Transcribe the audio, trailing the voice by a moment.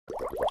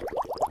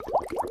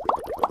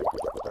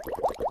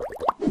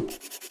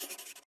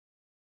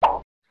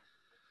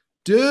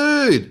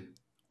Dude,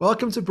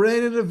 welcome to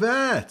Brain in a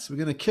Vat. We're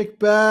going to kick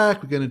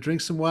back. We're going to drink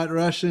some White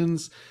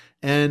Russians.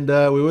 And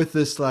we're with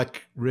this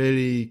like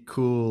really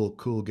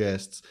cool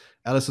guests.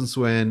 Alison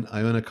Swen,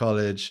 Iona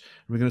College.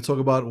 And we're going to talk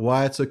about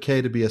why it's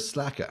okay to be a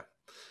slacker.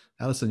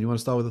 Alison, you want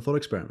to start with a thought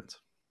experiment?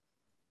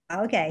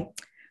 Okay.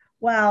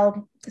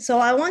 Well, so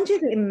I want you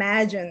to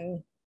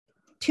imagine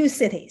two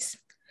cities.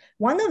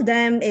 One of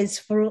them is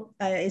full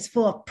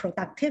of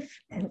productive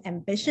and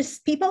ambitious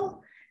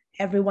people.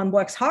 Everyone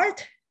works hard.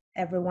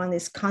 Everyone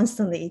is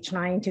constantly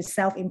trying to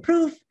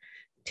self-improve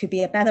to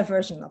be a better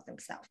version of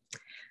themselves.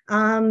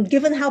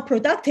 Given how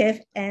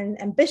productive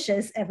and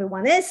ambitious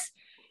everyone is,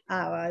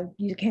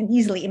 you can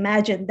easily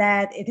imagine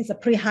that it is a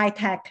pretty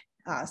high-tech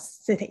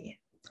city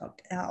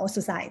or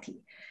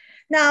society.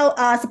 Now,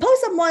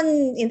 suppose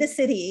someone in this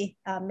city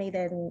made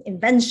an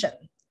invention,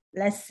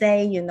 let's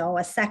say,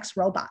 a sex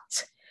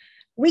robot.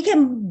 We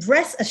can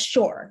rest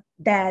assured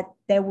that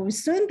there will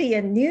soon be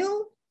a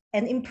new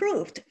and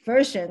improved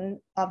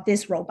version of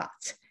this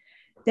robot.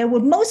 There will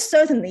most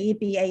certainly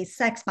be a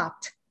sexbot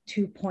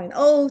 2.0,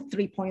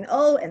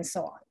 3.0, and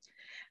so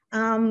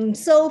on.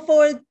 So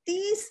for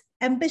these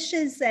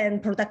ambitious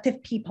and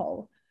productive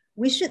people,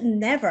 we should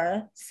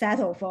never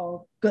settle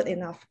for good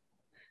enough.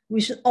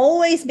 We should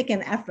always make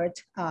an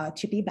effort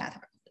to be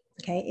better.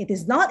 Okay, it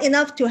is not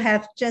enough to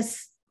have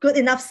just good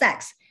enough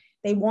sex.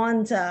 They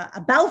want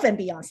above and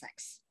beyond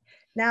sex.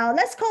 Now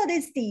let's call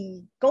this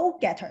the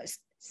go-getters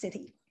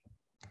city.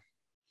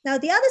 Now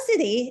the other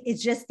city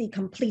is just the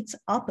complete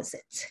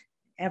opposite.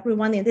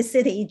 Everyone in this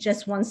city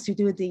just wants to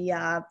do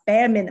the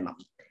bare minimum.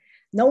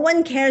 No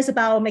one cares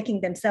about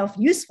making themselves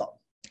useful.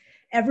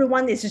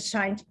 Everyone is just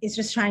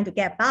trying to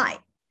get by.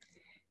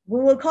 We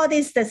will call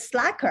this the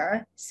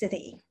slacker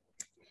city.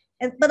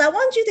 But I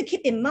want you to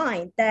keep in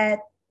mind that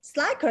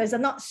slackers are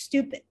not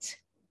stupid.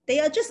 They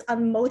are just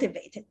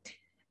unmotivated.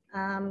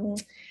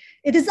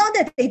 It is not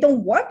that they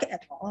don't work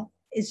at all.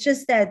 It's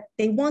just that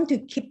they want to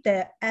keep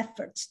their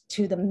efforts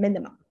to the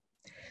minimum.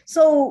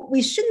 So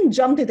we shouldn't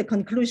jump to the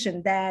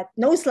conclusion that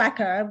no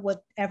slacker would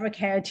ever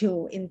care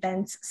to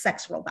invent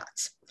sex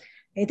robots.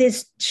 It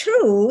is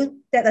true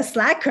that a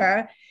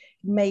slacker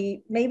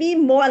may be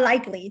more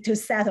likely to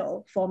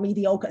settle for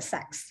mediocre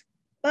sex.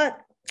 But,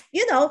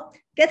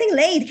 getting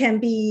laid can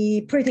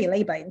be pretty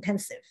labor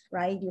intensive,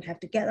 right? You have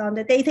to get on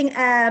the dating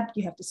app,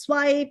 you have to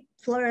swipe,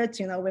 flirt,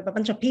 with a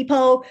bunch of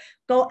people,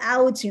 go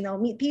out,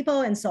 meet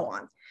people and so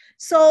on.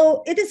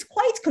 So it is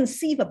quite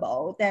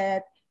conceivable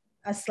that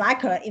a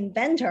slacker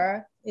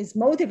inventor is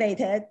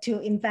motivated to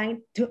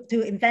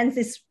invent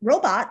this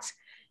robot,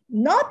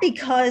 not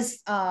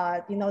because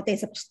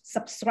they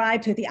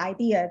subscribe to the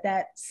idea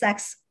that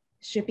sex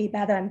should be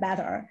better and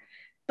better,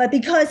 but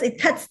because it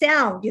cuts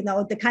down,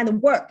 the kind of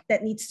work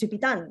that needs to be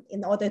done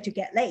in order to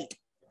get laid.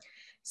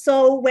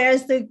 So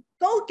whereas the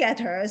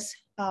go-getters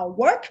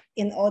work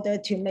in order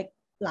to make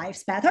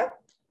lives better,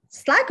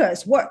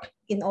 slackers work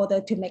in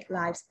order to make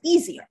lives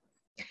easier.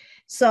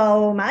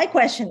 So my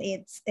question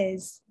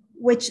is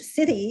which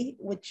city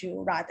would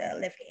you rather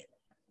live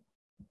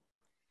in?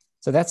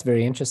 So that's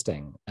very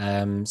interesting.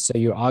 So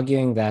you're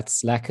arguing that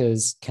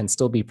slackers can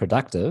still be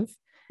productive.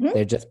 Mm-hmm.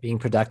 They're just being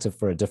productive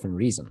for a different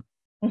reason.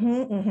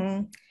 Mm-hmm,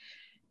 mm-hmm.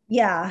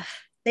 Yeah,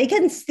 they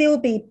can still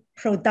be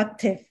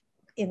productive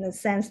in the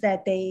sense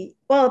that they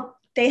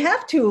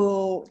have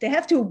to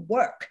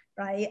work,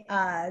 right?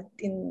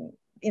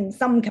 In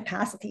some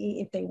capacity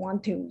if they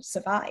want to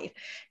survive.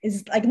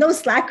 It's like no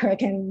slacker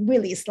can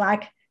really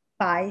slack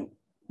by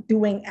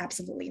doing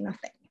absolutely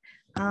nothing.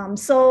 And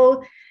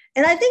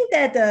I think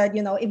that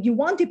if you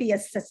want to be a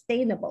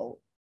sustainable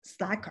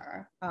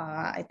slacker,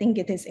 I think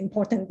it is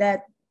important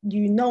that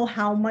you know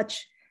how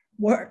much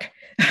work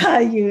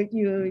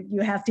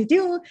you have to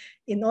do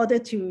in order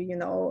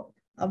to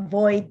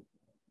avoid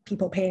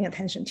people paying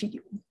attention to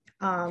you.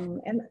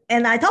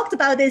 And I talked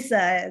about this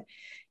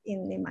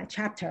in my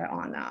chapter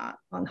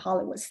on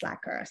Hollywood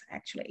slackers.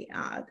 Actually,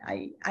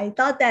 I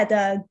thought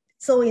that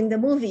so in the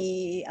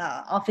movie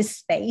Office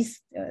Space,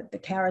 the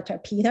character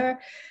Peter,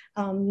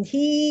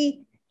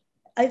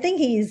 I think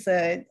he's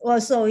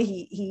also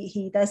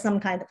he does some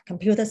kind of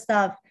computer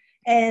stuff.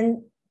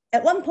 And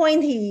at one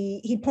point,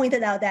 he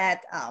pointed out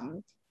that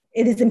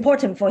it is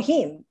important for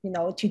him,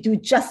 to do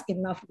just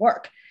enough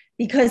work,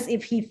 because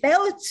if he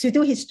fails to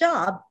do his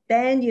job,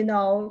 then he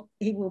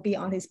will be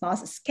on his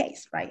boss's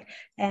case, right?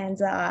 And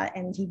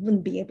he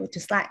wouldn't be able to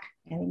slack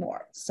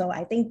anymore. So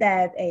I think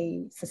that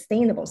a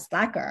sustainable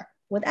slacker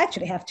would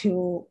actually have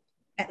to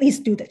at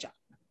least do the job.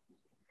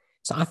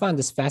 So I find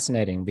this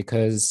fascinating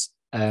because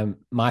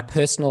my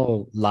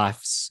personal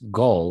life's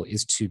goal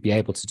is to be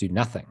able to do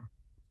nothing.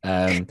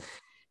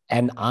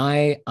 And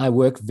I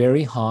work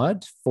very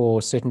hard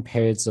for certain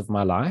periods of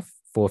my life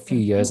for a few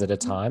years at a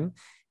time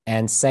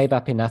and save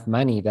up enough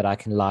money that I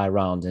can lie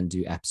around and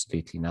do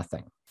absolutely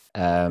nothing.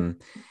 And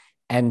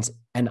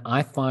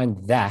I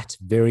find that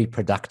very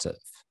productive.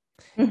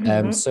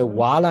 So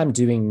while I'm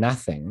doing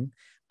nothing,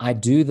 I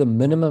do the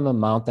minimum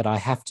amount that I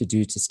have to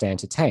do to stay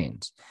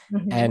entertained.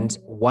 And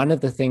one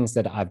of the things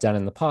that I've done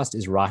in the past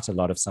is write a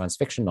lot of science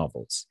fiction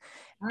novels.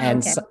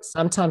 And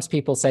sometimes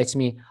people say to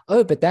me,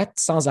 oh, but that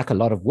sounds like a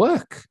lot of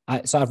work.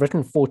 So I've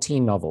written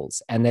 14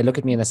 novels, and they look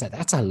at me and they say,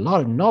 that's a lot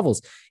of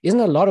novels.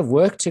 Isn't it a lot of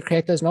work to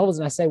create those novels?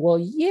 And I say, well,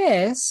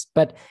 yes,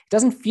 but it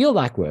doesn't feel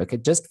like work.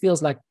 It just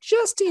feels like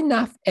just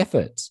enough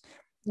effort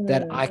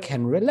that I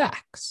can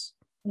relax.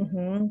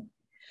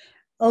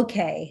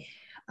 Okay.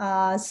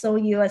 So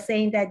you are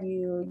saying that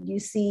you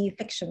see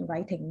fiction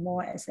writing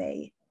more as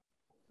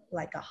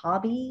like a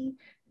hobby.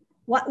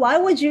 Why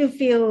would you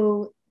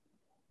feel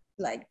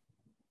like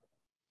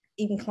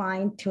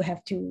inclined to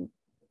have to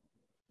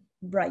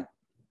write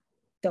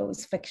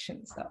those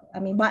fictions though? I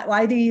mean,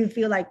 why do you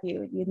feel like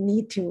you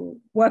need to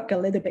work a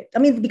little bit? I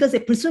mean, because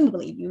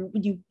presumably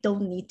you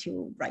don't need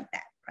to write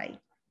that, right?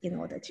 In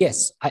order to.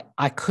 Yes,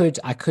 I could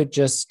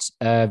just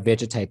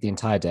vegetate the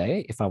entire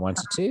day if I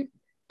wanted to.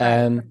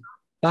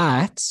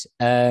 But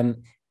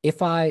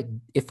if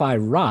I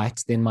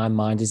write, then my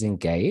mind is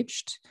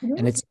engaged,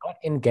 and it's not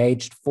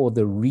engaged for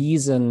the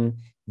reason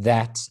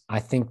that I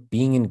think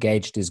being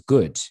engaged is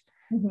good.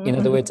 In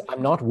other words,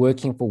 I'm not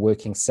working for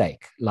working's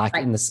sake, like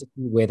in the city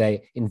where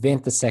they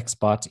invent the sex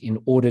bot in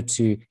order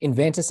to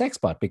invent a sex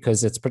bot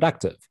because it's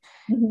productive.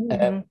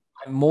 I'm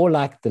more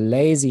like the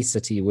lazy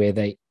city where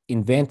they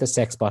invent the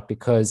sex bot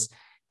because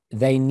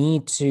they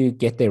need to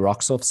get their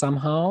rocks off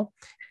somehow,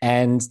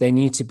 and they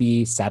need to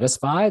be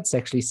satisfied,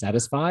 sexually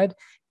satisfied.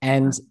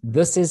 And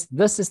this is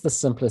the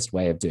simplest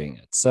way of doing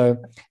it. So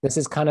this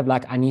is kind of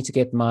like, I need to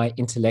get my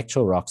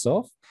intellectual rocks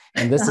off,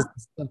 and this is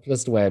the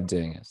simplest way of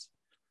doing it.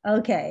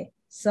 Okay.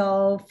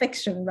 So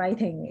fiction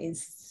writing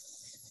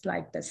is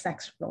like the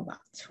sex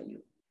robot for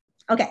you.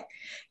 Okay.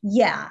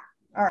 Yeah.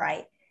 All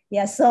right.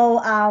 Yeah.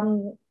 So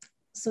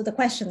so the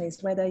question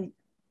is whether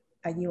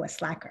are you a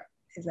slacker?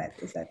 Is that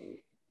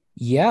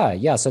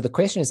Yeah. So the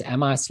question is,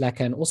 am I a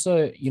slacker? And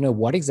also,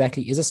 what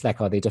exactly is a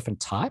slacker? Are there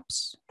different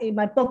types? In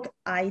my book,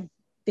 I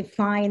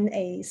define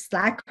a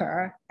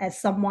slacker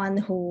as someone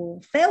who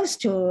fails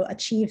to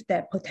achieve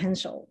their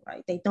potential,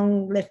 right? They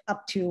don't live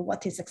up to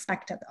what is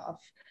expected of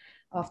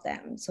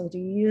them. So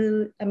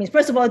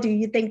first of all, do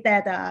you think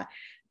that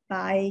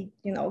by,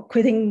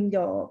 quitting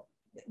your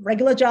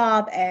regular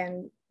job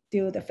and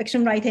do the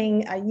fiction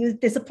writing, are you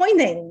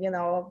disappointing,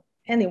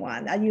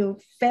 anyone? Are you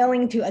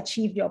failing to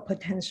achieve your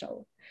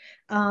potential?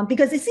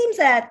 Because it seems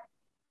that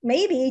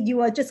maybe you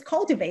are just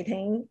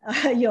cultivating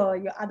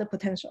your other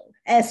potential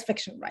as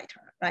fiction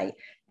writer, right?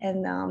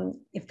 And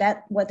if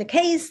that were the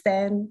case,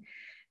 then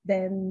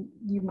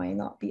you might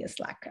not be a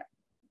slacker.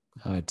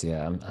 Oh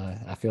dear,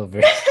 I feel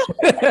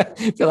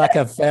feel like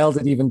I've failed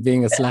at even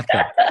being a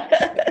slacker.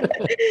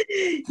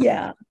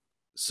 Yeah.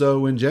 So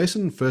when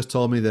Jason first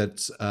told me that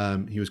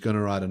he was going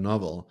to write a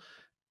novel,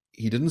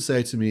 he didn't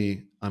say to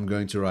me, I'm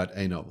going to write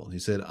a novel. He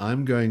said,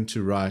 I'm going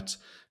to write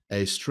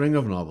a string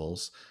of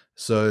novels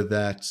so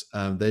that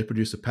they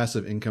produce a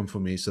passive income for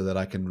me so that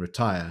I can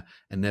retire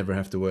and never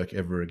have to work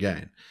ever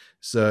again.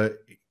 So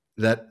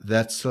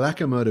that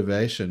slacker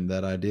motivation,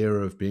 that idea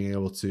of being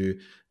able to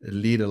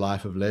lead a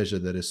life of leisure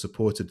that is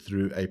supported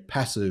through a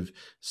passive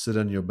sit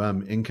on your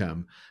bum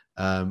income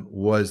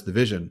was the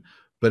vision,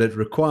 but it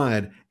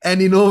required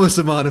an enormous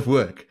amount of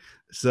work.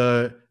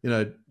 So,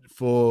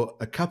 for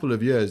a couple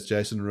of years,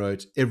 Jason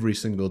wrote every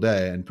single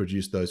day and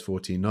produced those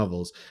 14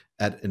 novels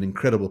at an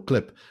incredible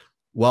clip,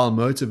 while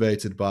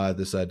motivated by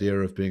this idea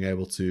of being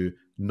able to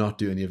not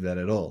do any of that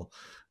at all.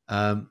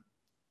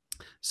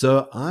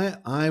 So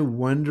I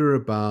wonder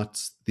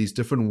about these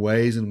different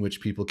ways in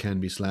which people can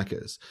be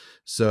slackers.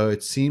 So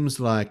it seems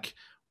like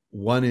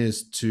one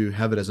is to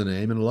have it as an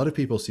aim, and a lot of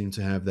people seem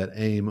to have that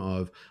aim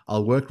of,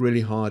 I'll work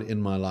really hard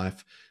in my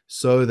life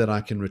so that I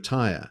can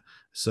retire.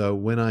 So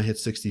when I hit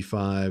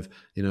 65,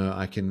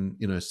 I can,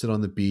 sit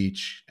on the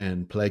beach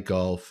and play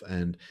golf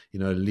and,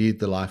 lead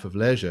the life of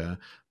leisure,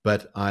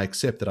 but I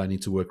accept that I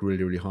need to work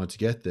really, really hard to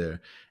get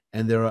there.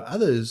 And there are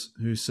others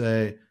who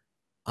say,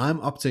 I'm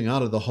opting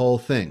out of the whole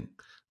thing.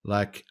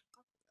 Like,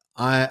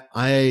 I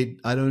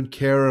don't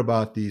care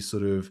about these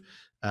sort of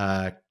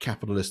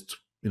capitalist,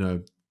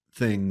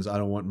 things. I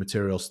don't want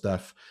material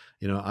stuff.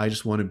 I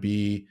just want to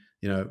be,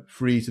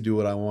 free to do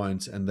what I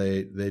want, and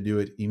they do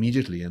it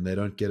immediately, and they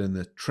don't get in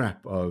the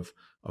trap of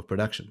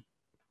production.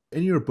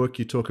 In your book,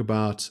 you talk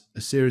about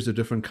a series of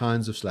different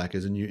kinds of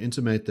slackers, and you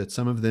intimate that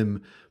some of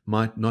them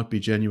might not be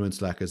genuine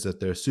slackers, that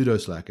they're pseudo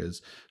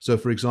slackers. So,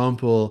 for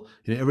example,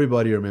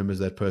 everybody remembers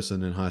that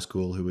person in high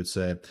school who would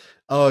say,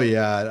 "Oh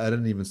yeah, I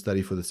didn't even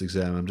study for this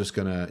exam. I'm just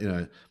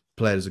gonna,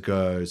 play it as it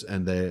goes,"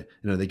 and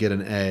they get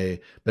an A,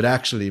 but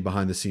actually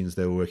behind the scenes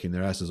they were working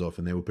their asses off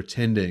and they were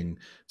pretending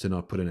to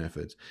not put in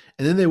effort.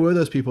 And then there were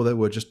those people that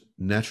were just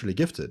naturally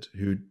gifted,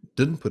 who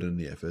didn't put in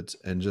the effort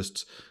and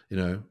just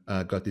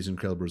got these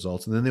incredible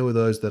results. And then there were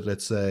those that,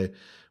 let's say,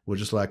 were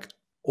just like,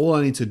 all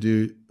I need to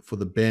do for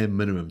the bare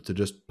minimum to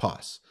just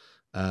pass,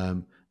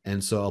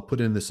 and so I'll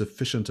put in the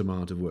sufficient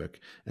amount of work.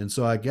 And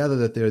so I gather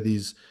that there are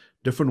these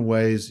different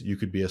ways you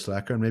could be a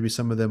slacker, and maybe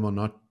some of them are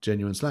not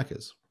genuine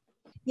slackers.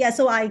 Yeah,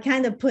 so I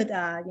kind of put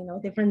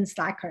different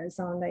slackers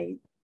on the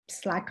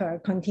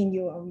slacker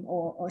continuum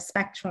or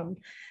spectrum.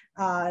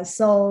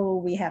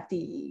 So we have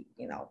the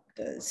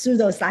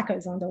pseudo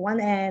slackers on the one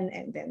end,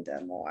 and then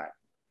the more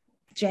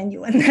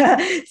genuine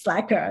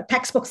slacker,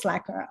 textbook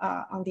slacker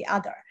on the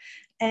other.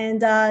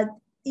 And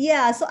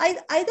yeah, so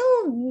I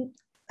don't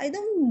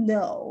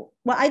know.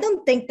 Well, I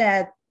don't think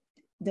that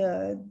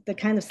the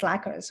kind of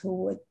slackers who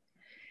would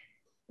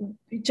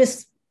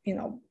just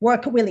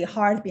work really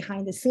hard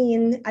behind the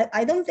scene,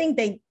 I don't think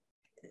they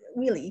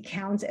really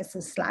count as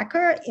a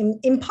slacker,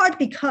 in part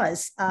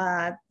because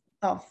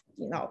of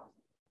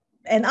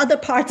another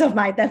part of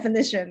my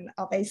definition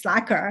of a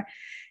slacker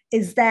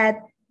is that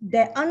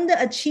the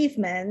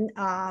underachievement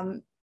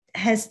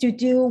has to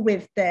do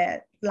with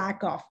the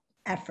lack of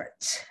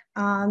effort.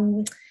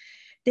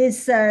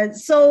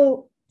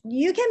 So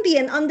you can be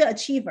an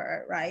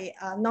underachiever, right?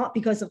 Not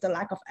because of the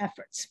lack of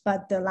efforts,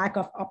 but the lack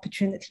of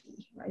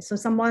opportunity, right? So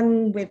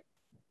someone with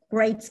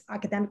great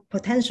academic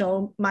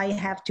potential might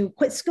have to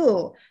quit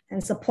school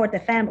and support the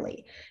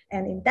family.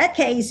 And in that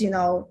case, they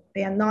are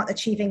not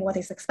achieving what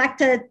is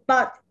expected,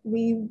 but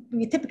we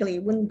typically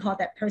wouldn't call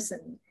that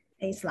person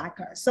a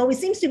slacker. So it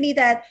seems to me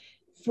that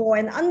for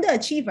an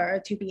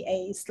underachiever to be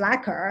a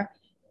slacker,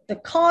 the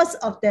cause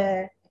of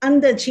the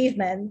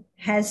underachievement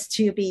has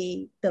to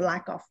be the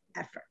lack of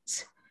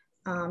effort.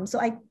 So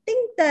I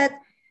think that,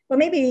 well,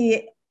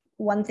 maybe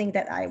one thing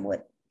that I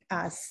would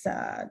ask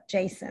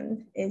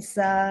Jason is,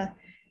 do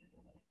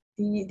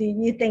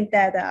you think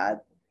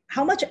that,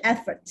 how much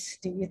effort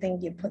do you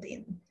think you put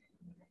in?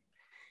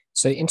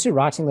 So into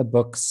writing the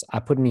books, I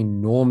put an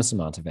enormous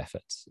amount of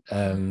effort.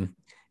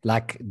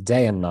 Like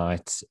day and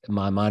night,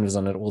 my mind was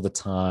on it all the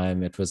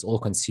time. It was all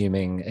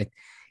consuming. It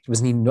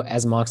was,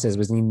 as Mark says, it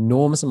was an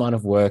enormous amount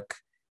of work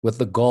with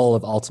the goal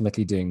of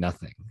ultimately doing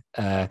nothing.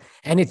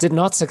 And it did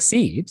not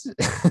succeed.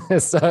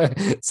 So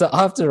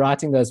after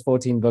writing those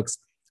 14 books,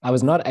 I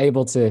was not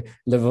able to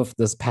live off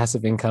this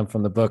passive income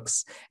from the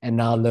books and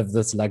now live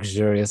this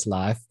luxurious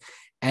life.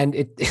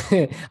 And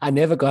I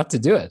never got to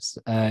do it,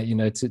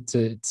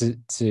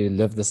 to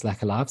live this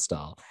like a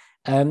lifestyle.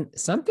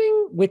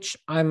 Something which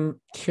I'm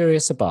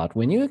curious about,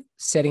 when you're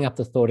setting up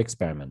the thought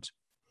experiment,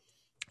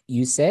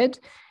 you said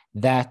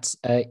that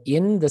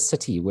in the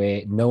city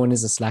where no one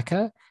is a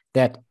slacker,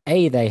 that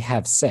A, they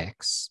have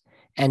sex,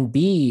 and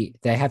B,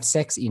 they have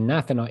sex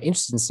enough and are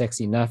interested in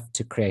sex enough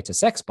to create a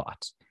sex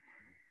bot.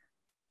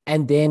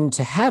 And then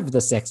to have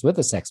the sex with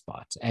a sex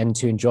bot and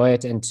to enjoy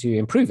it and to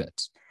improve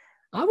it.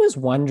 I was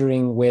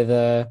wondering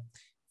whether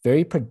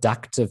very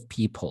productive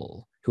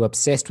people who are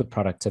obsessed with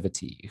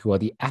productivity, who are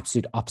the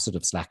absolute opposite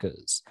of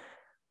slackers,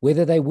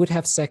 whether they would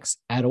have sex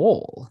at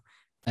all.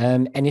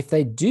 And if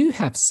they do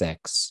have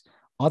sex,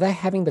 are they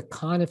having the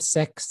kind of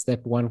sex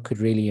that one could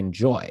really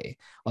enjoy?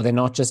 Are they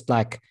not just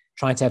like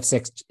trying to have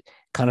sex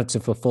kind of to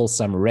fulfill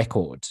some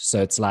record?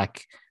 So it's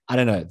like, I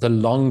don't know, the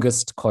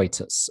longest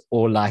coitus,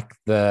 or like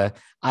I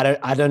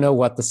don't know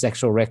what the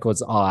sexual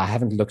records are. I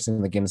haven't looked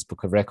in the Guinness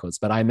Book of Records,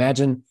 but I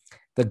imagine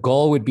the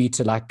goal would be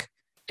to like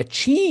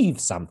achieve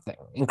something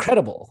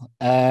incredible.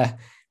 But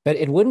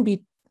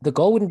the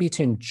goal wouldn't be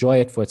to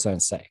enjoy it for its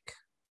own sake.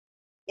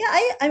 Yeah,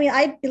 I mean,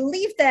 I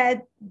believe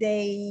that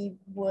they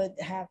would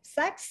have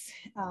sex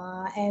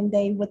and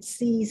they would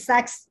see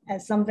sex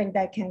as something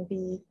that can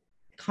be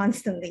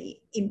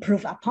constantly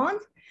improved upon.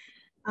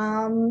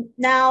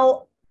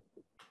 Now,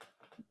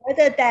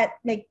 whether that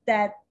make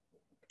that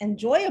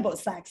enjoyable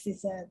sex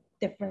is a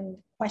different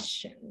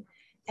question.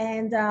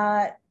 And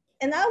I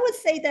would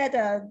say that,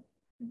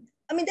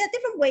 I mean, there are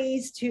different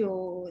ways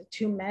to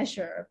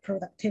measure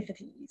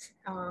productivity.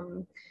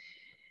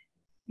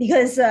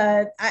 Because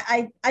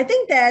I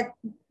think that,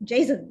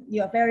 Jason,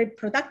 you are very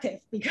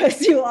productive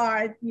because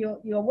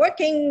you're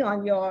working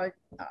on your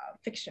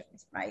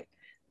fictions, right?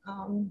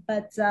 And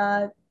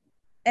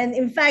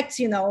in fact,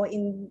 in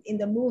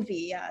the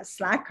movie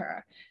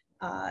Slacker,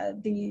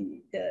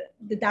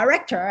 the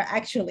director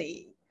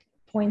actually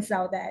points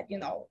out that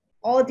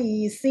all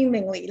the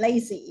seemingly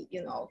lazy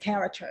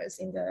characters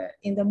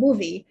in the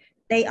movie,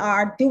 they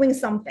are doing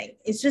something.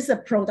 It's just a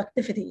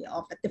productivity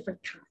of a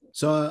different kind.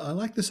 So I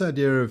like this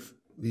idea of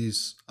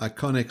these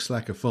iconic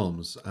slacker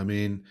films. I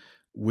mean,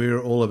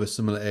 we're all of a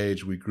similar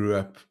age. We grew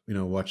up,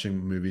 watching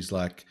movies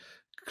like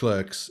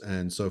Clerks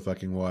and So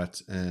Fucking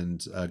What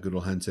and Good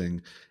Will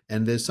Hunting.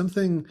 And there's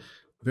something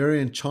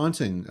very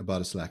enchanting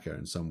about a slacker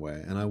in some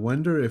way. And I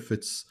wonder if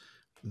it's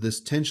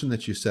this tension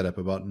that you set up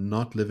about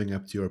not living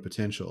up to your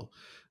potential.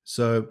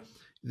 So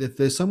if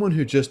there's someone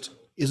who just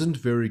isn't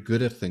very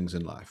good at things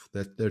in life,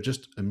 that they're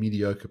just a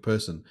mediocre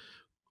person,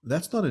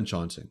 that's not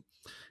enchanting.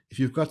 If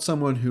you've got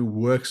someone who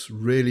works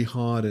really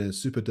hard and is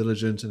super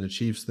diligent and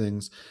achieves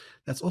things,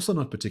 that's also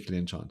not particularly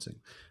enchanting.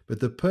 But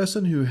the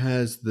person who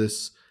has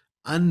this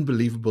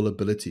unbelievable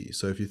ability,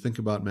 so if you think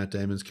about Matt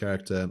Damon's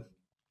character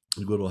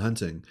in Good Will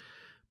Hunting,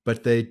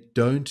 but they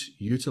don't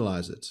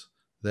utilize it.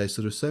 They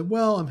sort of say,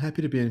 well, I'm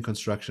happy to be in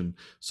construction.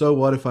 So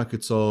what if I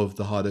could solve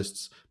the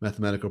hardest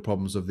mathematical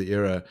problems of the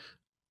era?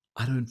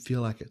 I don't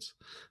feel like it.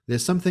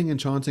 There's something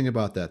enchanting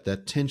about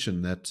that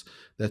tension,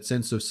 that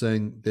sense of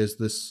saying there's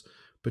this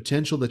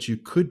potential that you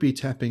could be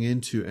tapping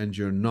into and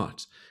you're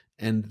not.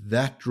 And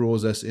that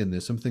draws us in.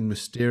 There's something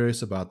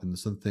mysterious about them.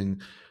 There's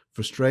something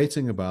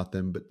frustrating about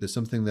them, but there's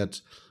something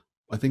that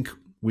I think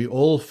we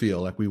all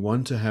feel like we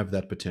want to have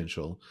that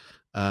potential.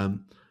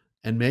 Um,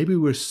 and maybe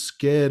we're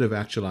scared of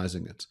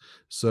actualizing it.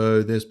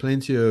 So there's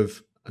plenty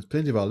of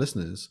our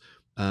listeners,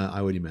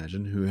 I would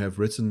imagine, who have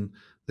written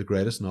the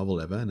greatest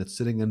novel ever, and it's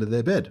sitting under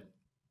their bed.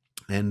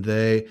 And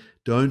they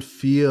don't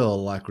feel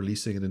like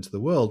releasing it into the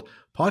world,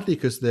 partly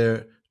because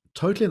they're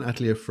totally and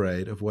utterly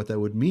afraid of what that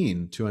would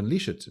mean to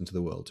unleash it into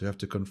the world, to have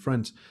to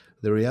confront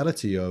the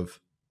reality of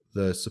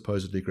the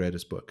supposedly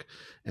greatest book.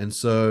 And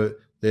so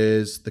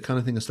there's the kind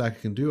of thing a slacker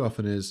can do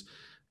often is,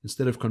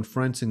 instead of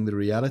confronting the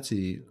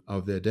reality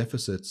of their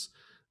deficits,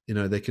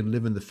 they can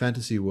live in the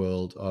fantasy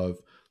world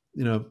of,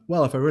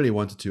 well, if I really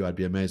wanted to, I'd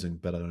be amazing,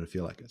 but I don't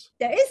feel like it.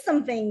 There is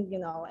something,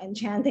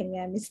 enchanting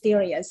and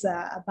mysterious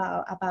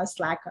about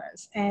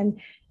slackers. And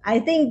I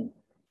think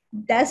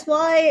that's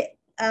why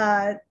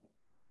a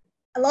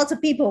lot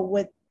of people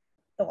would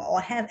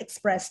or have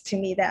expressed to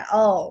me that,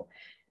 oh,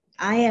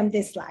 I am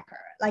this slacker.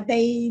 Like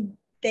they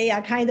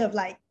are kind of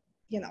like,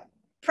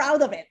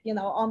 proud of it,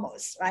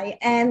 almost, right?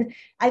 And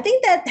I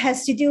think that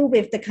has to do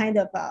with the kind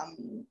of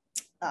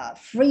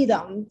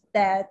freedom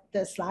that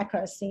the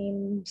slacker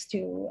seems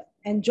to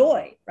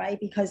enjoy, right?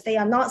 Because they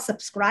are not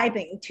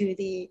subscribing to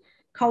the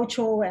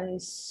cultural and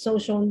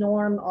social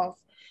norm of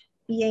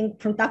being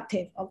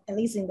productive, at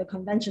least in the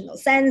conventional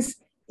sense.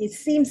 It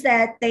seems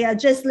that they are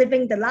just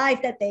living the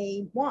life that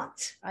they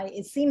want, right?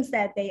 It seems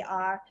that they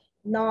are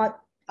not,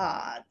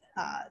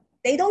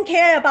 they don't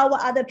care about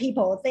what other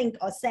people think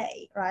or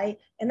say, right?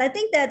 And I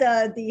think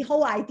that the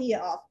whole idea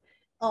of,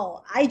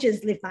 oh, I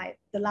just live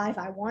the life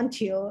I want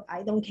to,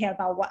 I don't care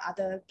about what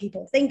other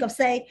people think or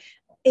say,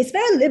 it's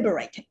very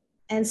liberating.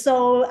 And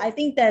so I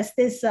think there's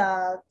this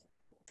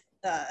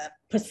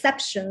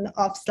perception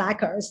of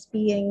slackers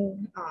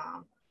being,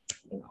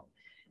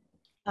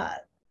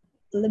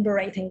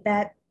 liberating,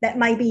 that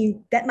might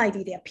be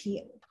the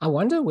appeal. I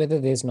wonder whether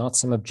there's not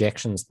some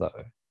objections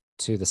though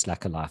to the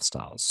slacker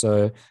lifestyle.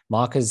 So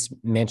Mark has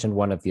mentioned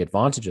one of the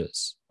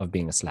advantages of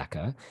being a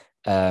slacker,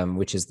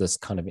 which is this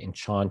kind of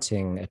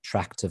enchanting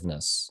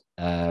attractiveness,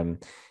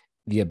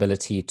 the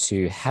ability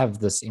to have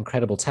this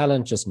incredible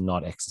talent, just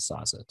not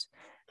exercise it.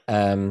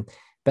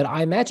 But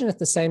I imagine at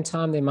the same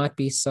time, there might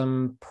be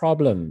some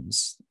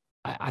problems.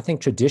 I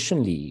think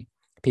traditionally,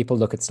 people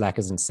look at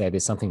slackers and say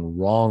there's something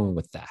wrong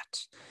with that.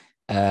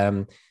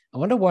 I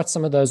wonder what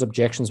some of those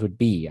objections would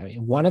be. I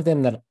mean, one of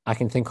them that I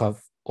can think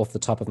of off the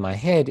top of my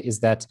head is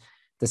that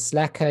the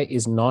slacker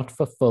is not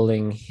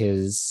fulfilling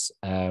his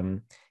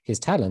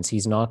talents.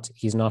 He's not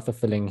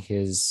fulfilling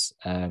his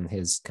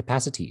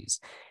capacities.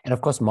 And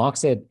of course, Mark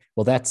said,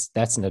 well,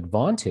 that's an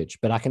advantage,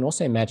 but I can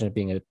also imagine it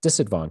being a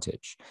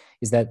disadvantage,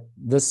 is that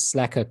this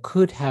slacker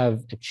could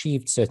have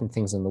achieved certain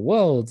things in the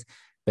world,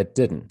 but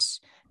didn't.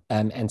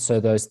 And so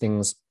those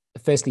things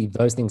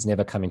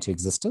never come into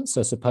existence.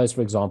 So suppose,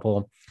 for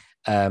example,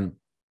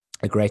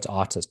 a great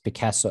artist,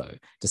 Picasso,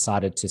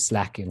 decided to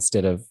slack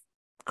instead of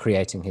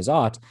creating his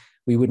art,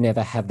 we would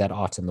never have that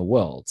art in the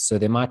world. So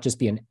there might just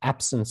be an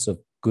absence of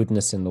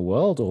goodness in the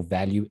world or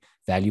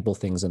valuable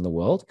things in the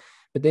world.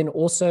 But then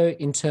also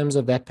in terms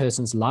of that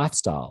person's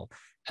lifestyle,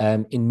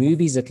 in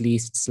movies at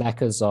least,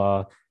 slackers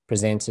are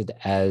presented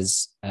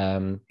as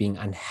being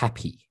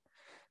unhappy.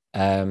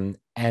 And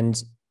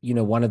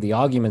one of the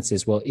arguments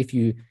is, well, if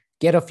you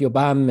get off your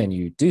bum and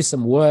you do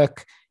some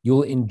work,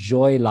 you'll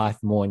enjoy life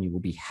more and you will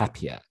be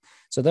happier.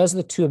 So those are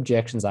the two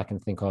objections I can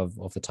think of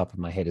off the top of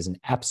my head, is an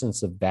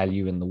absence of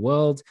value in the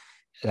world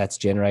that's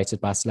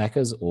generated by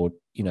slackers, or,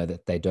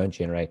 that they don't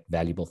generate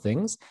valuable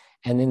things.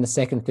 And then the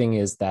second thing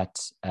is that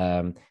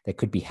they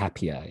could be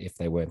happier if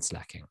they weren't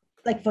slacking.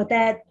 Like for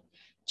that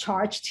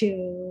charge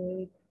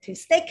to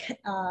stick,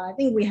 I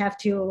think we have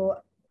to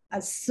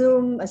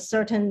assume a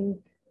certain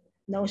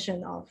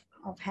notion of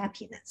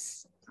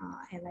happiness.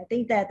 And I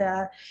think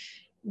that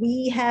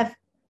we have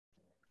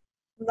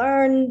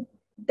learned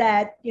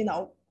that,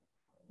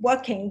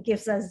 working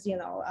gives us,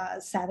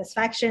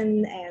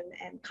 satisfaction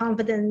and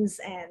confidence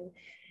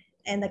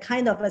and a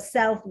kind of a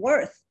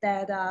self-worth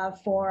that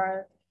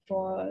for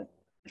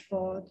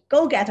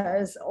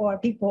go-getters or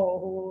people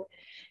who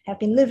have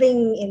been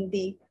living in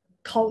the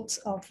cult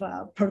of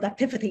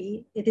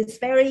productivity, it is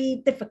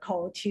very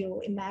difficult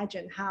to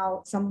imagine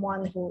how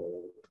someone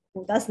who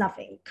does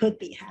nothing could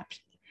be happy.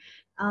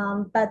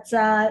 But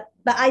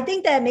I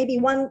think that maybe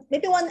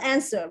one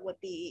answer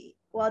would be,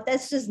 well,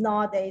 that's just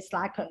not a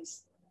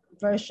slacker's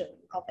version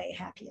of a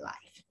happy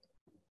life.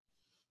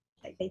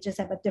 Like they just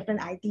have a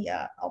different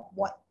idea of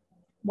what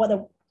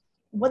a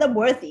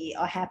worthy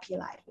or happy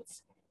life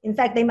is. In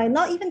fact, they might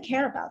not even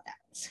care about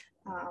that.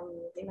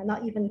 They might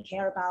not even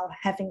care about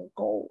having a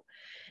goal,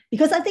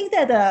 because I think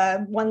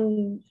that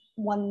one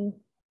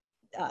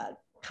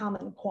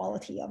common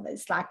quality of a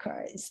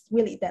slacker is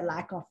really the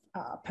lack of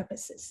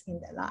purposes in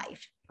their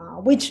life,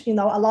 which a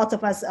lot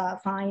of us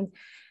find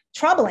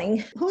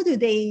troubling. Who do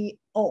they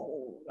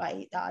owe,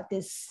 right?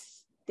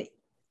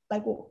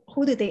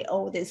 Who do they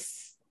owe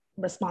this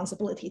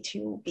responsibility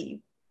to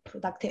be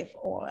productive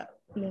or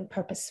being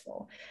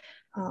purposeful?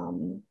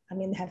 I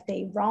mean, have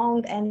they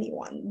wronged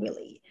anyone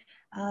really?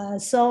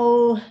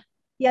 So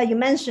yeah, you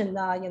mentioned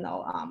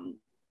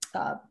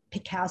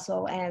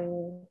Picasso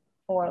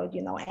or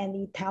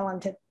any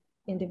talented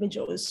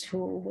individuals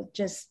who would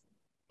just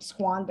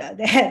squander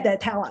their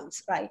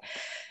talents, right?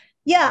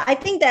 Yeah, I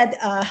think that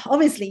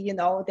obviously,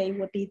 they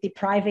would be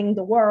depriving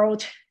the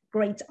world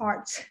great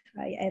art,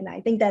 right? And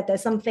I think that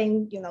there's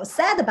something,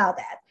 sad about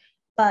that.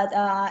 But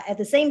at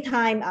the same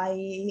time,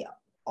 I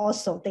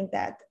also think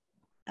that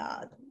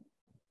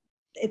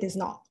it is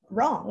not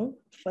wrong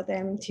for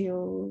them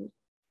to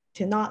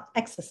not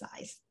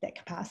exercise their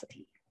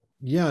capacity.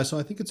 Yeah, so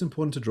I think it's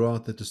important to draw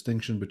out the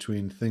distinction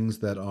between things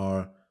that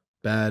are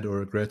bad or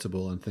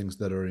regrettable and things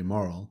that are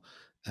immoral.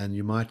 And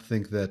you might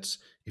think that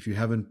if you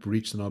haven't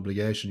breached an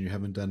obligation, you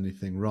haven't done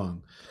anything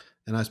wrong.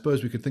 And I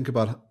suppose we could think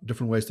about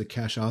different ways to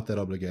cash out that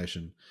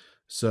obligation.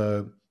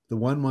 So the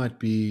one might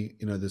be,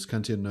 this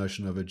Kantian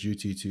notion of a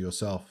duty to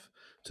yourself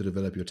to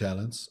develop your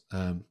talents.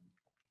 And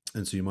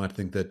so you might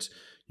think that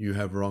you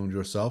have wronged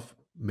yourself.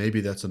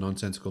 Maybe that's a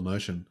nonsensical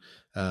notion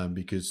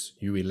because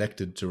you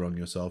elected to wrong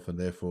yourself, and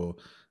therefore,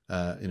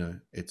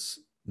 it's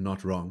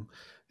not wrong.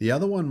 The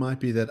other one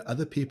might be that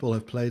other people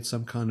have played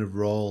some kind of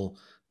role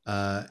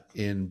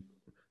in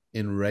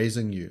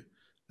raising you.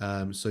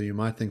 So you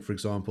might think, for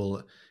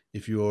example,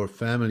 if your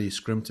family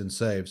scrimped and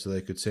saved so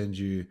they could send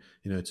you,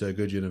 to a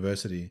good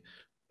university,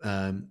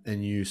 and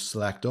you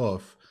slacked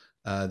off,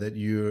 that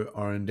you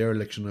are in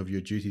dereliction of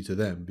your duty to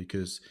them,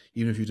 because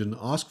even if you didn't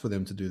ask for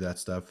them to do that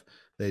stuff,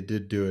 they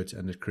did do it,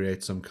 and it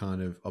creates some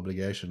kind of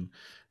obligation.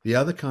 The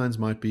other kinds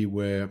might be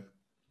where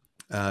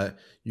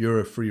you're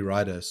a free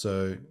rider,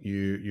 so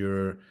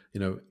you're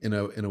in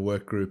a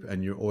work group,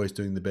 and you're always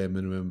doing the bare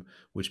minimum,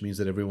 which means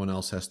that everyone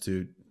else has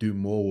to do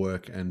more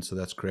work, and so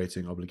that's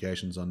creating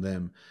obligations on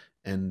them,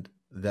 and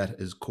that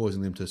is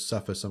causing them to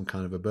suffer some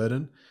kind of a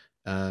burden.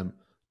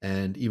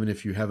 And even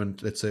if you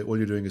haven't, let's say all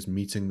you're doing is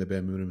meeting the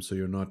bare minimum, so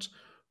you're not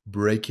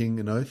breaking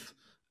an oath,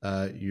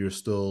 you're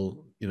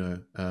still,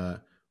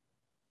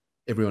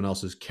 everyone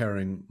else is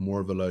carrying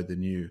more of a load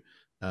than you,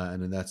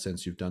 and in that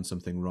sense, you've done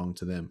something wrong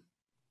to them.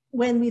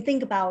 When we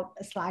think about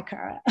a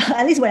slacker,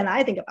 at least when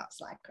I think about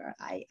slacker,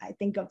 I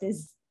think of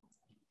this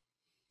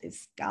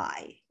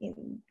guy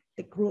in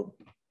the group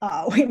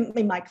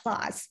in my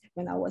class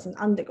when I was an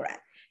undergrad.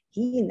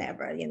 He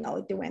never,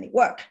 do any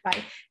work,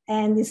 right?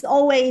 And it's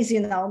always,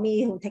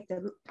 me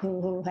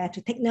who had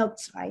to take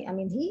notes, right? I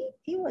mean,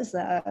 he was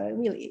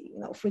really,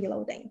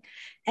 freeloading.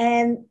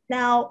 And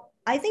now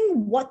I think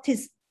what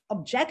is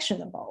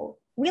objectionable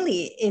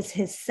really is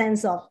his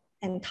sense of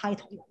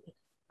entitlement.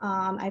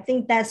 I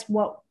think that's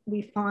what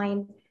we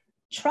find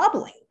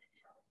troubling,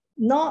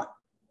 not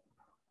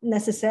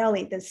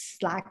necessarily the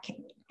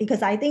slacking,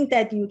 because I think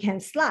that you can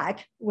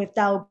slack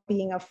without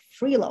being a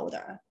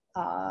freeloader.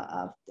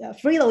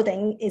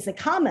 Freeloading is a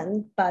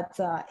common but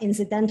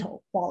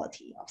incidental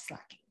quality of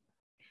slacking.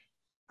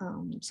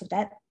 So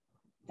that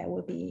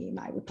would be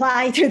my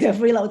reply to the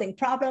freeloading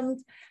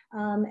problem.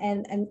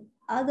 And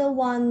other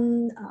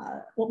one,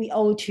 what we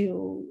owe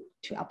to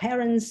our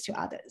parents, to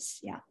others.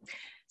 Yeah.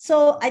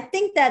 So I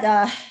think that,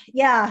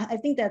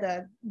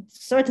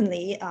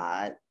 certainly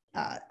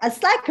a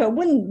slacker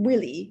wouldn't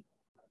really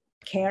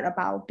care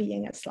about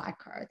being a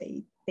slacker.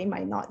 They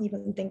might not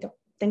even think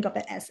of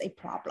it as a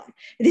problem.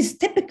 It is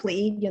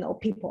typically,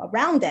 people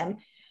around them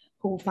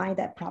who find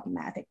that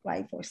problematic,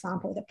 right? For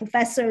example, the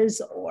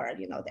professors or,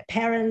 their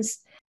parents.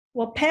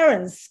 Well,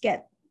 parents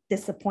get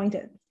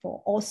disappointed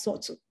for all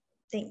sorts of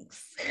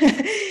things.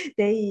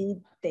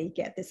 They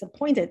get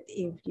disappointed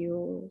if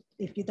you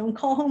don't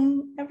call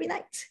home every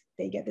night.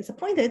 They get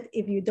disappointed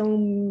if you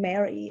don't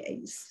marry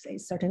a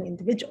certain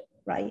individual,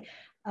 right?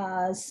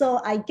 So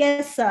I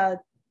guess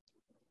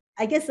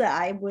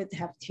I would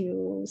have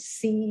to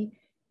see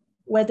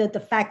whether the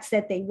fact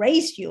that they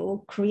raise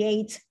you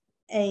create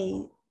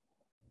an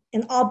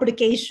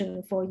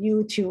obligation for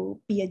you to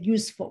be a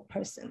useful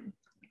person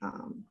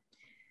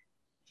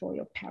for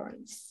your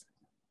parents.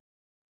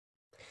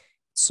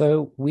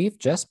 So we've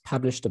just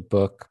published a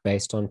book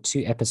based on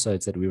 2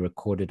 episodes that we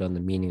recorded on the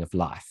meaning of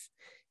life.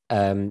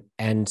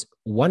 And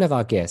one of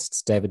our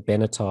guests, David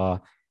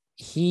Benatar,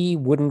 he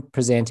wouldn't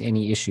present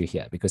any issue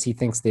here because he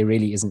thinks there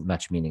really isn't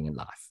much meaning in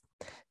life.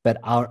 But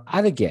our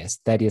other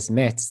guest, Thaddeus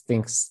Metz,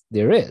 thinks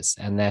there is,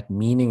 and that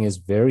meaning is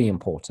very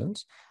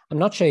important. I'm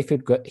not sure if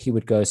he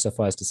would go so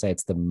far as to say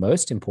it's the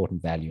most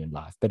important value in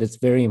life, but it's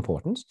very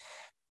important.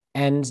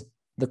 And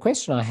the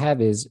question I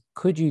have is,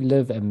 could you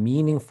live a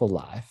meaningful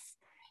life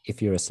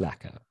if you're a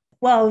slacker?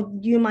 Well,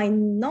 you might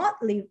not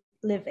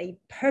live a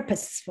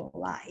purposeful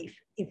life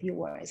if you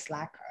were a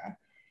slacker.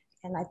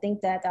 And I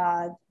think that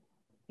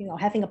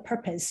having a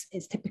purpose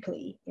is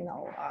typically,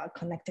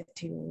 connected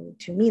to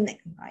meaning,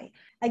 right?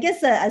 I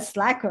guess a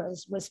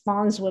slacker's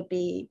response would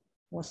be,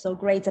 what's so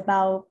great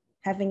about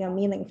having a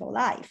meaningful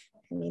life?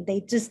 I mean,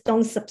 they just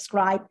don't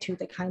subscribe to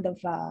the kind of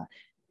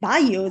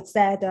values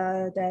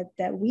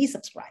that we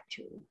subscribe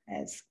to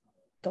as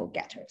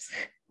go-getters.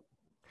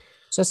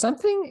 So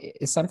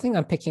something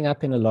I'm picking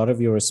up in a lot of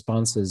your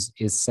responses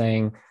is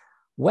saying,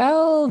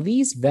 well,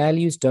 these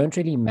values don't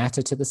really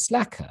matter to the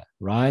slacker,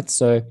 right?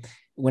 So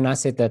when I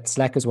said that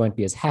slackers won't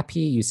be as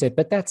happy, you said,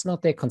 but that's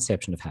not their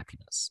conception of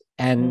happiness.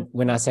 And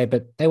when I say,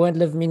 but they won't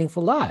live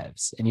meaningful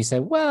lives, and you say,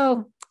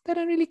 well, they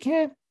don't really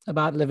care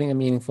about living a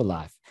meaningful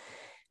life.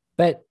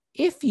 But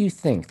if you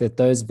think that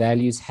those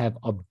values have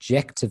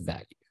objective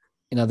value,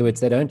 in other words,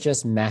 they don't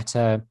just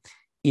matter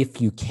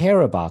if you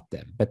care about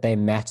them, but they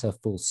matter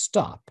full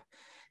stop,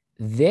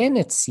 then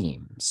it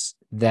seems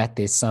that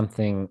there's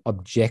something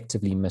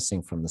objectively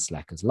missing from the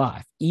slacker's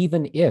life,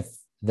 even if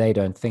they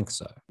don't think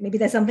so. Maybe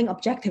there's something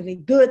objectively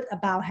good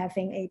about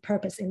having a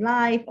purpose in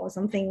life, or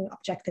something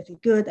objectively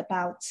good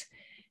about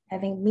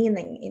having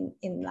meaning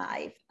in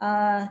life.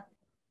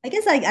 I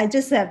guess I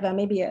just have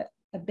maybe a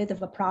bit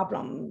of a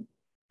problem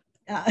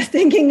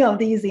thinking of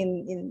these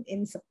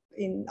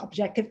in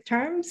objective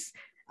terms,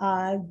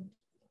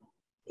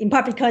 in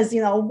part because,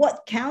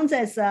 what counts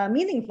as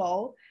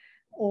meaningful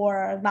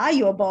or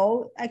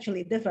valuable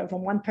actually differ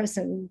from one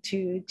person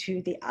to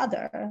the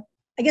other.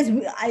 I guess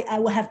I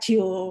will have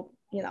to,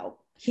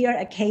 hear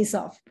a case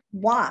of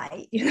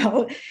why,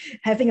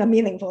 having a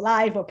meaningful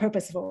life or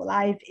purposeful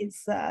life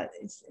is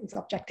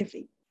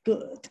objectively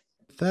good.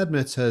 Thad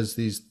Metz has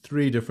these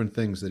 3 different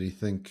things that he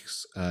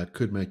thinks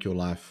could make your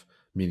life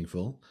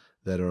meaningful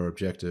that are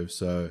objective.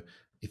 So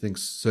he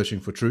thinks searching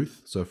for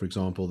truth. So, for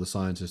example, the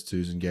scientist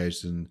who's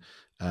engaged in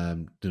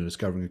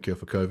discovering a cure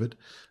for COVID,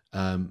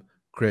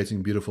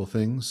 creating beautiful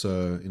things.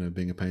 So,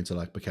 being a painter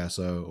like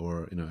Picasso,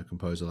 or, a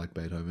composer like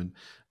Beethoven,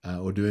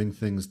 or doing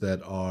things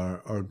that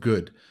are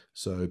good.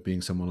 So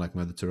being someone like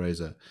Mother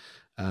Teresa.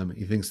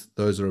 He thinks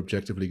those are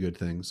objectively good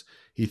things.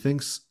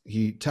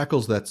 He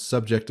tackles that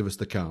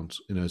subjectivist account.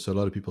 So a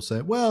lot of people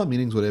say, well,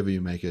 meaning's whatever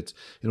you make it.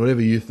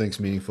 Whatever you think's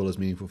meaningful is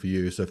meaningful for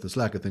you. So if the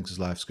slacker thinks his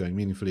life's going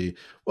meaningfully,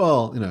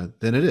 well,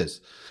 then it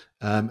is.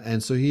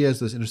 And so he has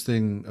this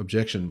interesting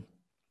objection.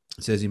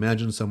 It says,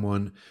 imagine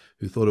someone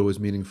who thought it was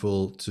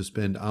meaningful to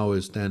spend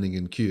hours standing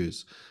in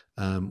queues,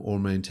 or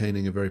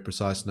maintaining a very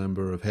precise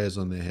number of hairs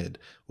on their head,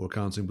 or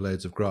counting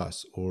blades of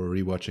grass, or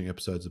rewatching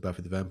episodes of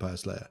Buffy the Vampire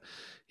Slayer.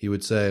 He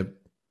would say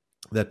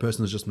that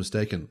person is just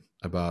mistaken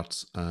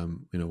about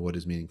what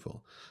is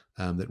meaningful,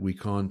 that we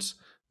can't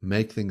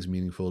make things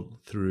meaningful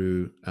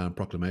through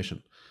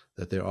proclamation,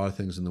 that there are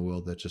things in the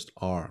world that just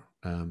are.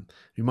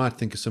 You might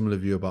think a similar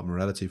view about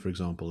morality, for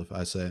example. If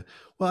I say,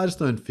 well, I just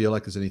don't feel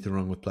like there's anything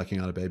wrong with plucking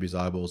out a baby's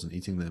eyeballs and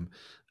eating them,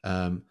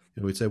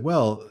 we'd say,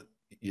 well,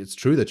 it's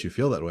true that you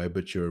feel that way,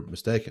 but you're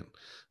mistaken.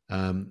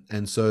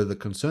 And so the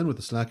concern with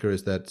the slacker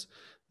is that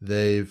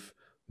they've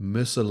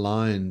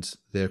misaligned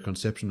their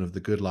conception of the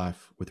good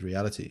life with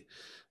reality.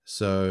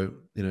 So,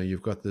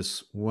 you've got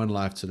this one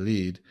life to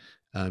lead.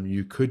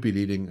 You could be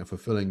leading a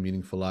fulfilling,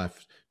 meaningful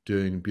life,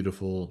 doing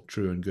beautiful,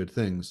 true, and good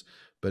things,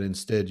 but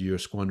instead you're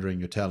squandering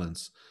your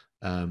talents.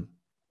 And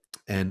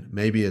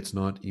maybe it's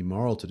not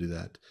immoral to do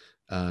that,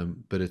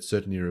 but it's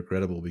certainly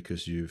regrettable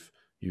because you've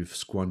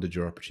squandered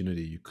your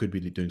opportunity. You could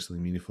be doing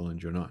something meaningful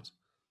and you're not.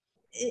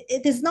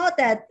 It is not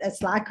that a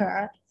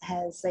slacker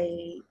has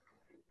a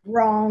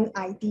wrong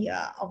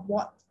idea of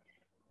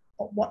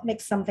what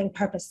makes something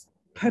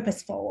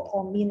purposeful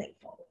or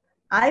meaningful.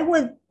 I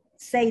would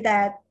say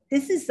that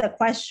this is a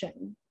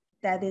question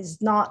that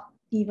is not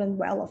even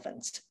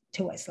relevant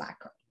to a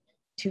slacker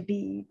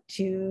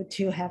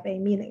to have a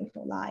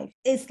meaningful life.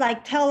 It's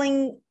like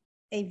telling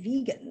a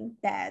vegan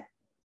that,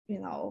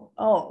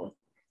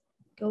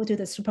 go to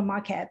the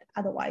supermarket,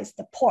 otherwise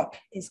the pork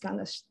is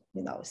gonna,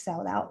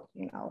 sell out.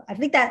 I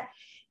think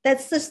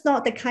that's just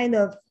not the kind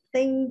of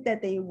thing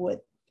that they would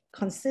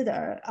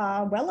consider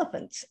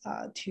relevant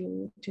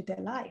to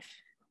their life.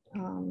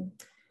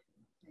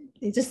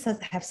 They just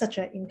have such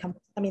an income.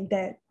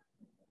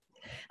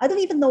 I don't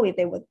even know if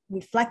they would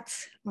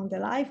reflect on their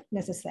life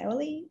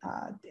necessarily,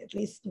 at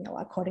least,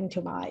 according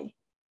to my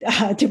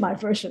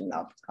version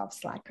of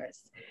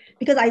slackers,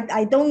 because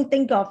I don't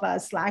think of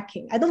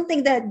slacking. I don't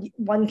think that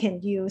one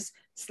can use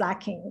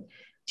slacking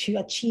to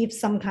achieve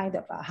some kind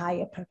of a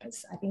higher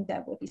purpose. I think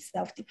that would be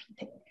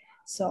self-defeating.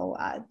 So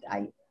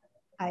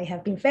I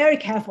have been very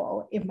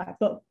careful in my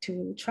book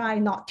to try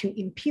not to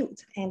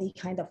impute any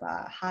kind of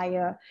a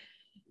higher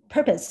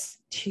purpose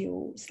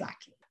to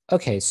slacking.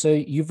 Okay, so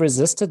you've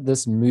resisted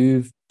this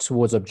move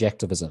towards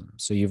objectivism.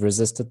 So you've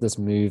resisted this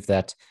move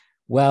that,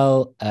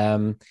 well,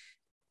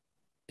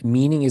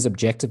 meaning is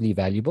objectively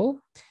valuable,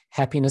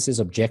 happiness is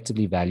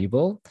objectively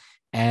valuable,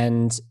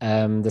 and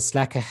the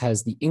slacker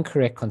has the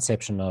incorrect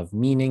conception of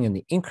meaning and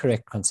the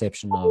incorrect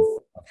conception of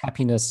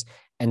happiness.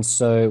 And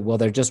so, well,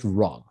 they're just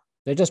wrong.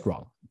 They're just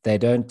wrong. They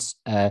don't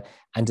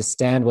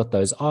understand what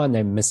those are, and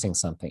they're missing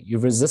something.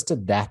 You've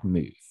resisted that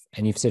move,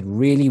 and you've said,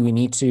 really, we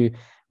need to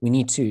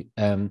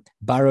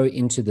burrow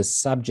into the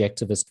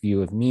subjectivist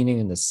view of meaning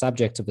and the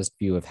subjectivist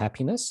view of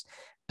happiness,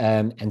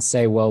 and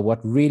say, well, what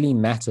really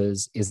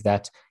matters is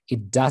that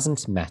it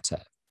doesn't matter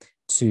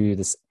to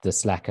the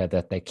slacker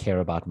that they care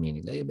about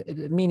meaning.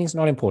 Meaning is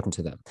not important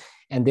to them.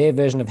 And their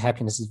version of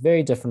happiness is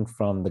very different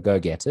from the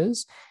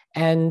go-getters.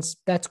 And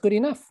that's good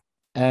enough.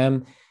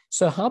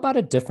 So how about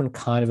a different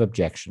kind of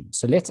objection?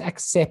 So let's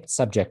accept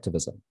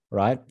subjectivism,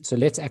 right? So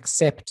let's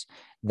accept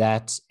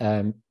that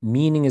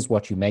meaning is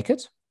what you make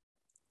it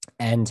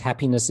and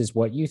happiness is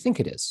what you think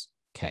it is.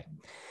 Okay.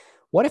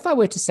 What if I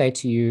were to say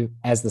to you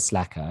as the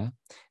slacker,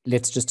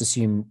 let's just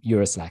assume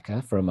you're a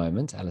slacker for a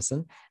moment,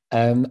 Alison.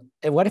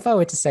 What if I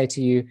were to say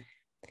to you,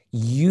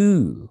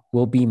 you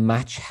will be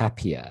much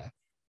happier.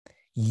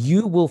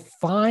 You will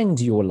find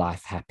your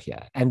life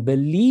happier and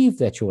believe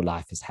that your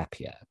life is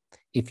happier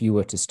if you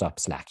were to stop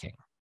slacking.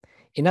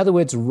 In other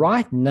words,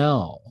 right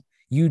now,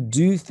 you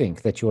do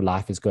think that your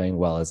life is going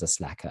well as a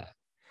slacker.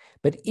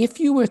 But if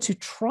you were to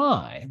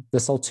try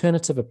this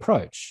alternative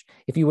approach,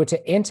 if you were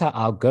to enter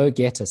our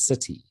go-getter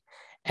city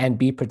and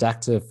be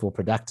productive for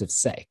productive's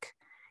sake,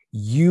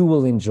 you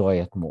will enjoy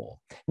it more.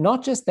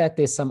 Not that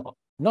there's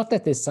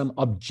some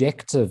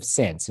objective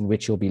sense in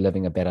which you'll be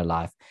living a better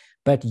life,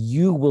 but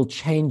you will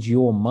change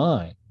your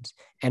mind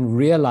and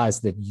realize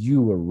that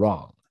you were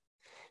wrong.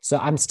 So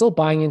I'm still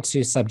buying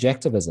into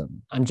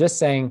subjectivism. I'm just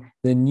saying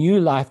the new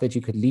life that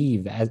you could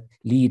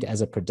lead as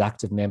a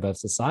productive member of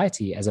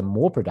society, as a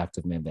more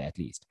productive member at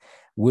least,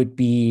 would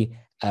be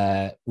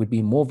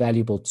more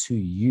valuable to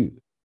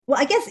you. Well,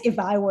 I guess if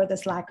I were the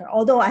slacker,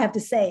 although I have to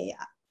say,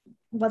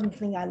 one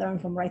thing I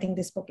learned from writing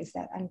this book is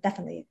that I'm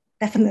definitely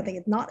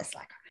not a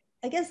slacker.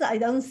 I guess I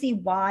don't see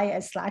why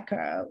a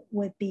slacker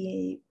would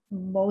be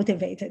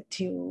motivated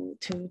to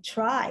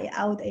try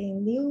out a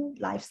new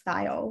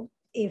lifestyle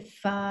if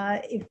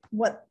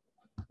what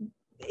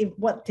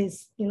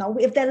is,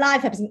 if their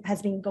life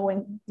has been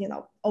going,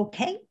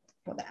 okay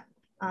for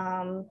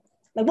them.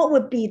 Like what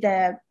would be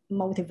their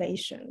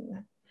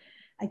motivation?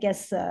 I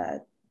guess so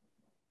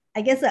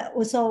I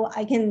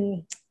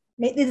can,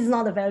 this is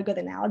not a very good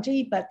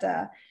analogy, but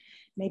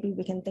maybe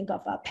we can think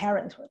of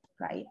parenthood,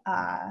 right?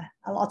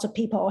 A lot of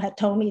people have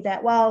told me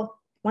that, well,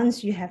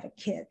 once you have a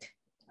kid,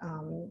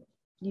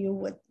 you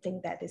would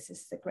think that this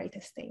is the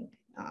greatest thing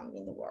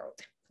in the world.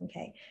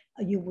 Okay,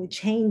 you will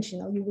change.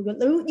 You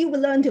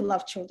will learn to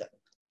love children.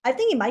 I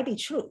think it might be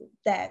true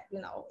that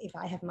if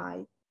I have my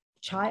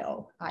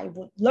child, I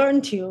would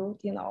learn to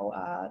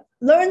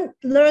learn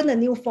a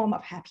new form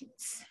of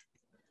happiness.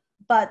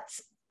 But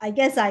I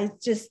guess I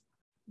just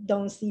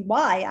don't see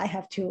why I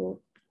have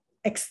to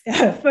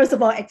first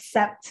of all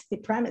accept the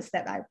premise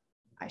that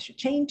I should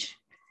change,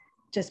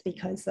 just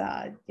because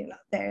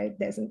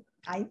there's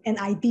an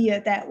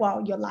idea that,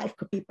 well, your life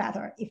could be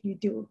better if you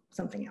do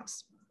something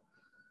else.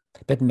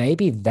 But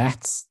maybe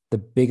that's the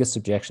biggest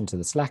objection to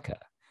the slacker,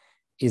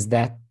 is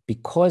that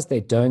because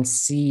they don't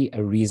see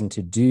a reason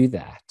to do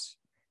that,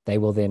 they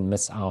will then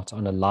miss out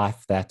on a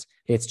life that,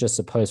 let's just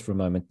suppose for a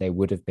moment, they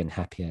would have been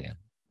happier in.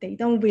 They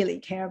don't really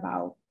care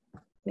about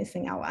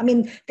missing out. I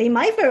mean, they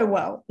might very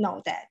well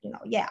know that,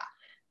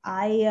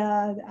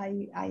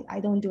 I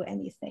don't do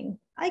anything.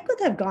 I could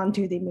have gone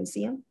to the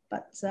museum,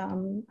 but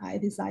I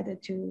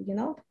decided to,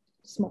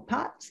 smoke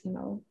pot,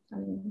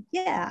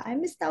 I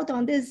missed out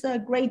on this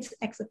great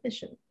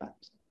exhibition, but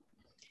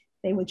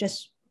they would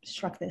just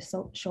shrug their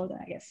shoulder,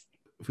 I guess.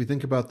 If we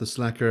think about the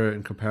slacker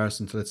in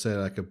comparison to, let's say,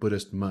 like a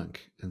Buddhist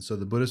monk, and so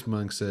the Buddhist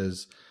monk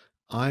says,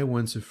 I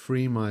want to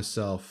free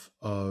myself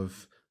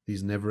of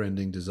these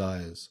never-ending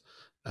desires,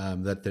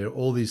 that there are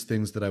all these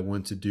things that I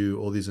want to do,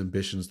 all these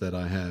ambitions that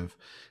I have,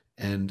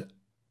 and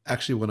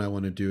actually what I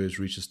want to do is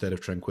reach a state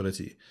of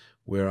tranquility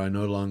where I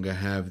no longer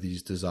have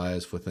these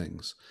desires for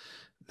things.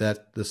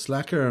 That the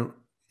slacker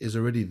is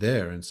already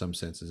there in some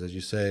senses. As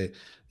you say,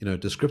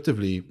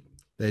 descriptively,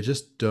 they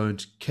just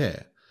don't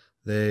care.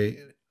 They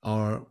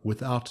are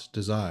without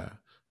desire.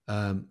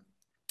 And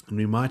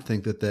we might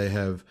think that they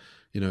have,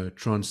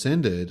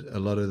 transcended a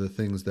lot of the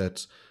things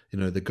that,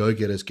 the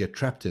go-getters get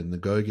trapped in. The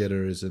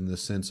go-getter is in the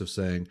sense of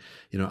saying,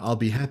 I'll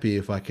be happy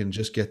if I can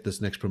just get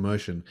this next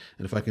promotion,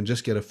 and if I can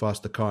just get a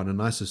faster car and a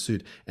nicer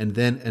suit, and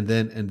then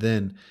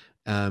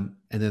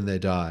they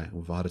die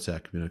with a heart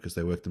attack, because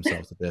they worked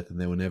themselves to death and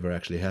they were never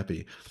actually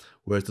happy.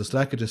 Whereas the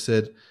slacker just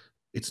said,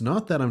 it's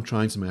not that I'm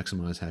trying to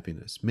maximize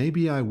happiness.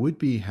 Maybe I would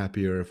be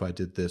happier if I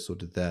did this or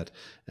did that.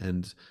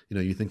 And,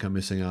 you think I'm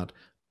missing out.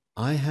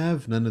 I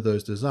have none of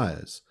those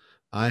desires.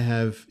 I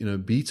have,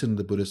 beaten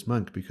the Buddhist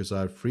monk because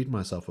I've freed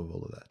myself of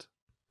all of that.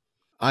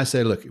 I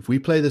say, look, if we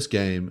play this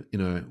game,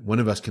 one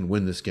of us can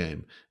win this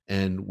game,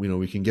 and,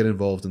 we can get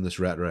involved in this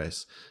rat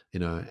race,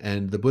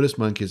 and the Buddhist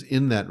monk is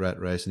in that rat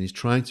race and he's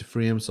trying to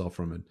free himself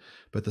from it.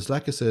 But the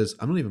slacker says,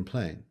 I'm not even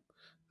playing.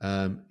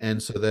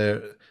 And so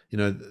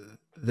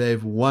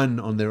they've won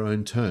on their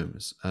own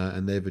terms,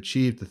 and they've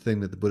achieved the thing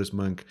that the Buddhist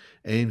monk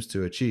aims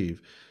to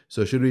achieve.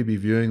 So should we be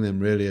viewing them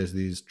really as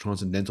these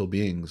transcendental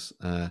beings,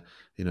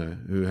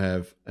 who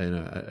have,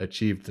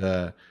 achieved,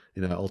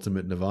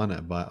 ultimate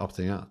nirvana by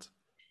opting out?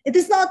 It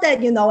is not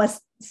that,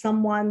 as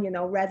someone,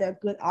 read a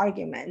good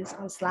argument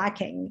on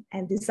slacking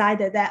and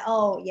decided that,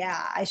 oh,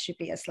 yeah, I should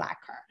be a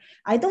slacker.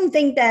 I don't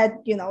think that,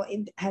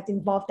 it had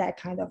involved that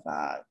kind of,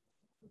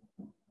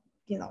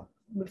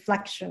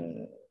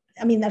 reflection.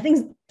 I mean, I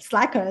think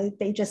slacker,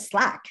 they just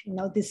slack.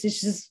 This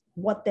is just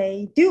what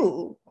they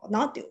do or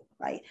not do,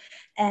 right?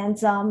 And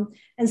so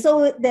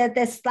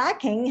their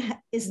slacking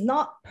is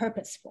not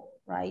purposeful,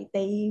 right?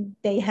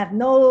 They have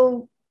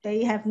no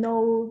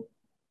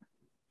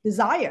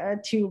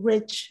desire to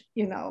reach,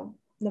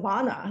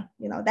 nirvana.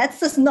 That's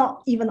just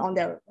not even on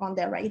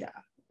their radar.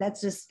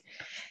 That's just,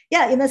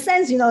 in a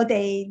sense,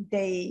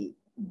 they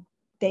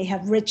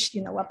have reached,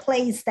 a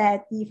place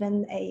that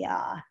even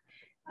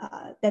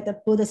that the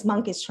Buddhist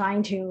monk is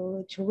trying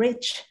to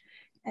reach.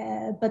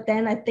 But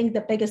then I think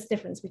the biggest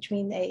difference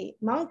between a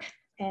monk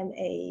and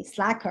a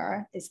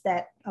slacker is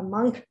that a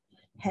monk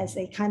has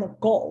a kind of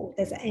goal.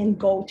 There's an end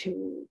goal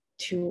to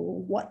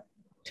what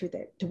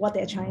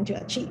they're trying to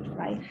achieve,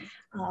 right?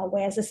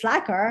 Whereas a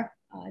slacker,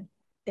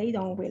 they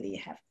don't really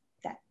have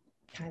that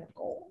kind of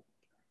goal.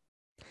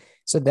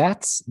 So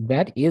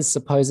that is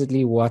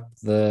supposedly what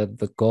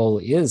the goal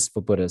is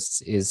for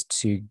Buddhists, is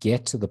to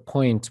get to the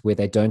point where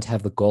they don't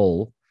have the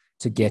goal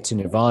to get to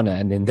nirvana,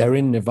 and then they're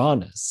in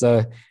nirvana.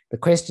 So the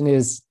question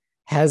is,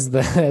 has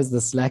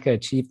the slacker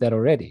achieved that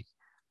already?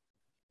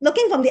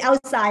 Looking from the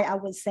outside, I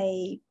would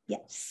say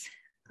yes.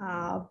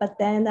 But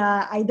then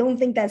I don't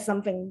think that's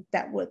something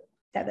that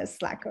a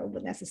slacker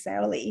would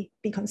necessarily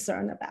be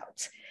concerned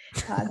about,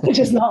 which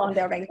is not on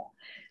their radar.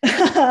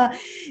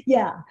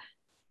 Yeah.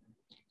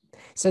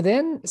 So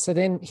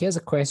then here's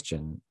a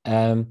question.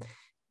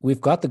 We've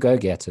got the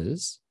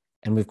go-getters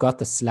and we've got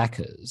the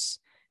slackers,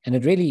 and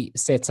it really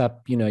sets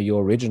up,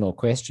 your original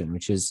question,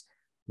 which is,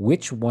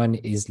 which one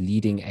is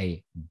leading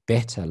a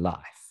better life?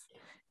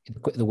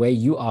 The way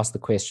you asked the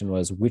question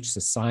was, which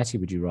society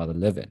would you rather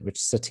live in? Which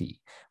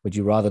city? Would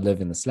you rather live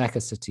in the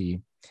slacker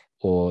city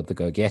or the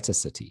go-getter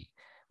city?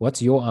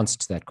 What's your answer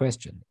to that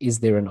question? Is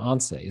there an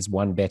answer? Is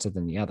one better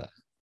than the other?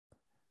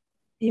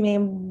 You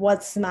mean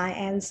what's my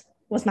answer?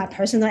 What's my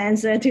personal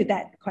answer to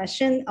that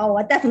question? Oh,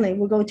 I definitely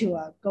will go to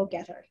a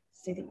go-getter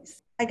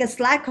cities. Like a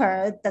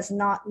slacker does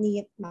not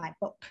need my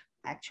book,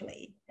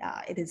 actually.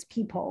 It is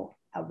people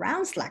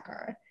around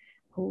slacker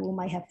who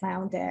might have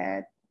found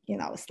their,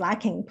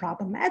 slacking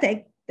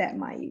problematic that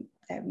might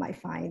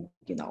find,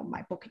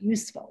 my book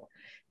useful.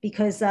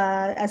 Because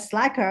a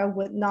slacker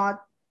would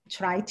not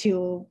try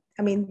to,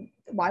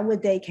 why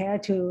would they care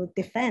to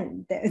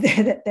defend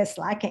their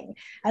slacking?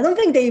 I don't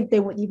think they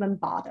would even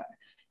bother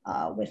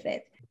with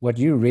it. What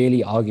you're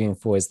really arguing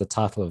for is the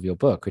title of your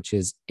book, which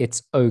is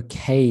 "It's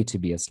okay to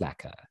be a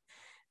slacker,"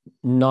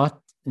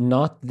 not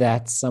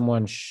that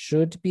someone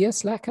should be a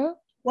slacker.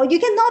 Well, you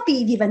cannot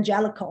be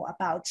evangelical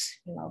about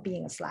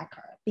being a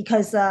slacker,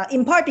 because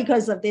in part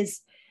because of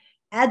this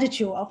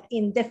attitude of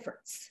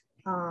indifference.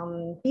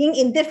 Being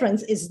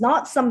indifferent is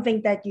not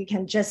something that you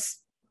can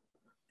just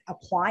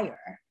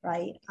acquire,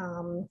 right?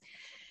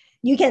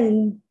 You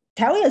can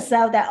tell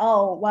yourself that,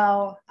 oh,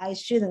 well, I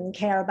shouldn't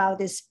care about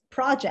this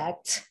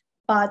project,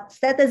 but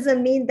that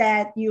doesn't mean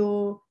that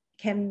you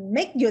can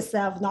make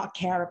yourself not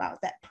care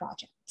about that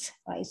project,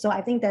 right? So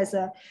I think there's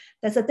a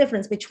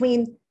difference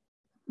between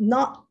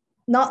not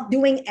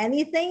doing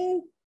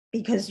anything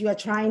because you are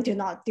trying to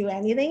not do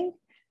anything,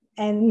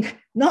 and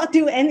not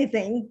do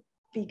anything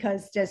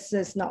because this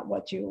is not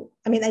what you,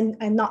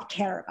 and not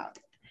care about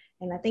it.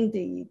 And I think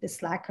the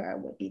slacker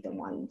would be the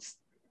ones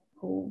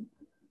who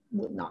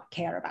would not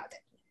care about it.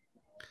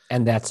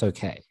 And that's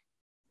okay.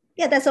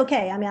 Yeah, that's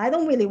okay. I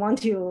don't really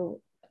want to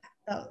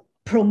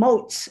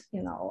promote,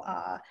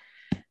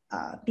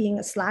 being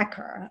a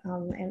slacker.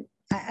 And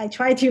I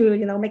try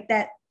to, make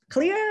that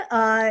clear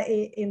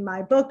in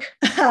my book,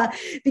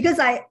 because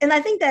I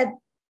think that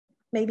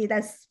maybe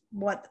that's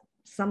what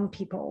some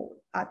people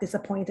are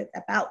disappointed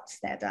about,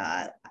 that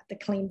the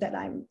claim that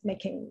I'm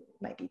making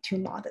might be too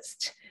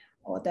modest,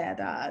 or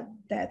that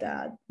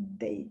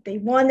they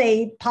want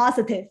a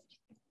positive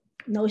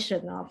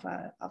notion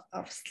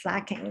of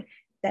slacking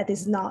that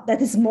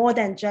is more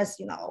than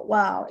just,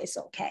 well, it's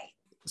okay.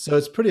 So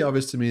it's pretty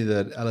obvious to me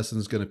that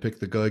Allison's going to pick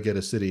the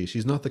go-getter city.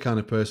 She's not the kind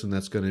of person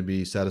that's going to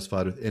be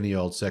satisfied with any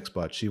old sex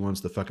bot. She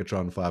wants the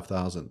Fuckatron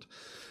 5000.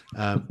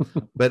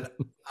 But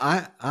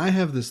I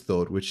have this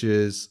thought, which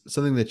is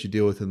something that you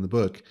deal with in the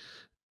book,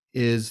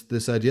 is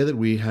this idea that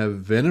we have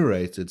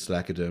venerated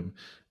slackerdom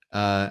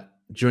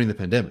during the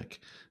pandemic.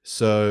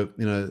 So,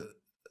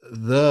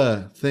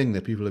 the thing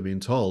that people have been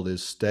told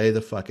is stay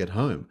the fuck at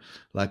home.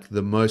 Like,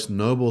 the most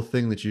noble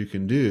thing that you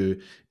can do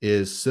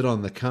is sit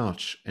on the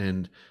couch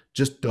and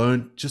just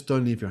don't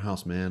leave your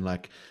house, man.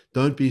 Like,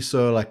 don't be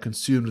so like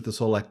consumed with this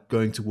whole like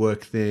going to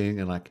work thing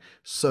and like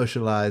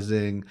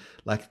socializing.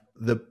 Like,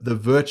 the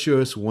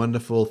virtuous,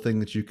 wonderful thing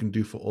that you can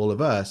do for all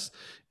of us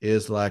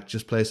is like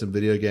just play some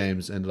video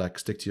games and like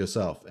stick to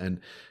yourself. And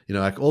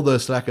like all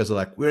those slackers are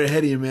like, we're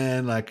ahead of you,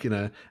 man. Like,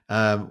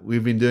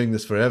 we've been doing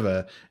this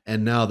forever,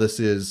 and now this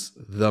is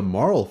the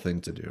moral thing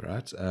to do,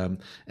 right?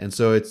 And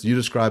so you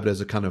describe it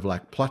as a kind of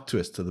like plot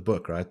twist to the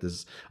book, right?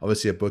 There's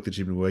obviously a book that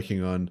you've been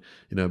working on,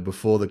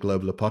 before the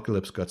global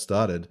apocalypse got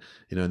started.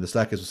 And the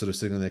slackers were sort of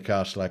sitting on their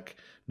couch, like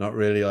not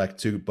really like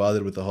too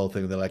bothered with the whole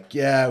thing. They're like,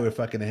 yeah, we're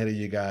fucking ahead of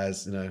you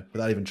guys,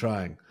 without even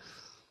trying.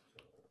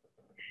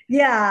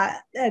 Yeah,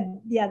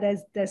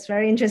 that's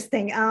very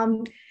interesting.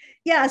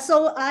 Yeah,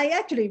 so I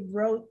actually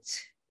wrote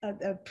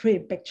a pretty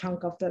big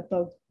chunk of the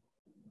book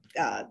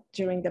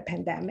during the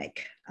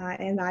pandemic,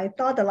 and I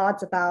thought a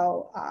lot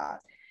about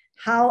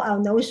how our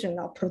notion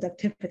of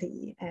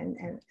productivity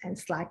and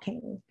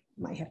slacking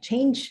might have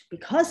changed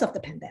because of the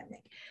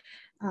pandemic.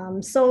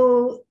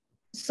 So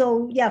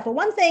yeah, for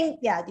one thing,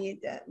 yeah,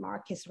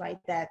 Mark is right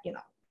that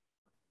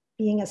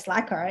being a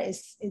slacker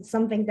is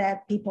something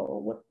that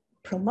people would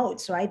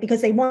promote, right?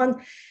 Because they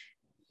want,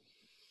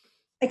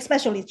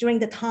 especially during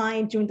the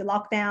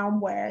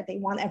lockdown where they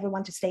want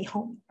everyone to stay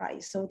home,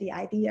 right? So the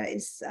idea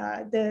is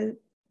the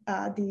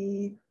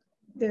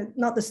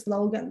not the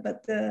slogan,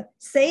 but the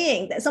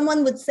saying that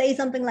someone would say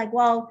something like,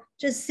 well,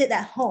 just sit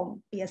at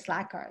home, be a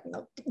slacker,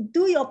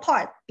 do your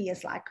part, be a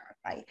slacker,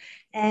 right?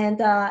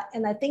 And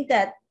I think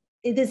that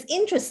it is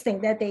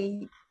interesting that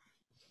they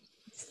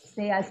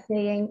are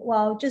saying,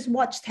 well, just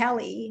watch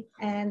telly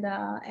and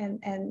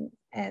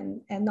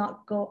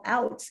not go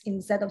out,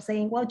 instead of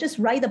saying, well, just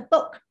write a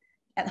book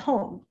at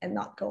home and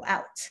not go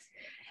out.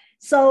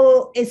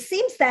 So it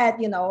seems that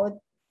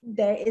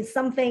there is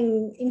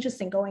something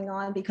interesting going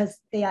on, because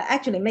they are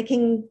actually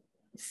making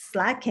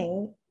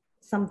slacking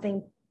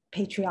something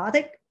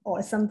patriotic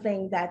or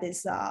something that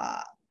is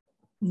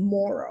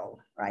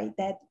moral, right?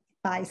 That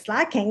by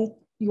slacking,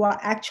 you are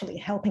actually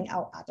helping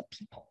out other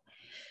people.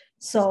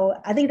 So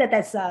I think that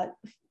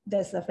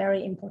there's a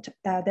very important,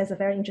 there's a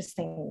very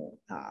interesting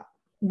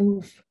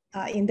move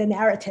in the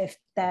narrative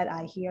that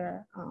I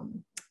hear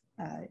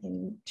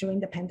during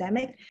the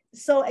pandemic.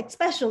 So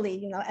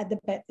especially, at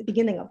the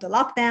beginning of the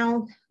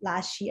lockdown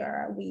last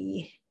year,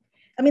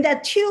 there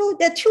are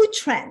two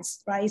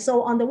trends, right?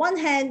 So on the one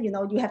hand,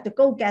 you have the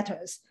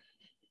go-getters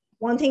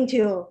wanting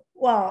to,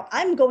 well,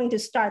 I'm going to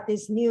start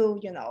this new,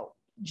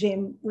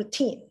 gym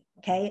routine.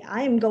 Okay,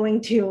 I'm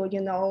going to,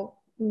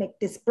 make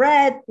this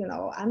bread.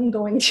 I'm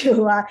going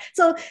to.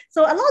 So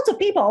a lot of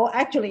people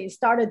actually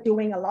started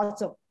doing a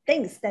lot of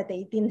things that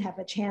they didn't have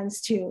a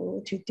chance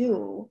to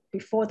do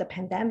before the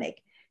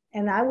pandemic.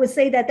 And I would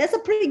say that that's a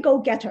pretty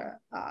go-getter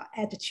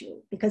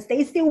attitude, because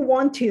they still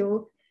want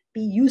to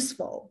be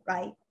useful,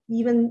 right?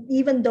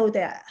 Even though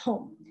they're at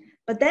home.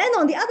 But then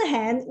on the other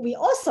hand, we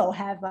also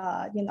have,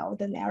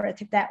 the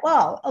narrative that,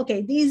 well,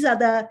 okay, these are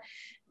the,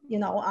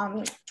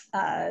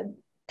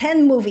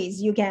 10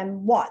 movies you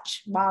can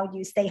watch while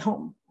you stay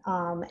home.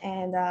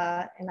 And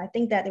I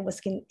think that it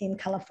was in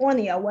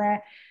California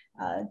where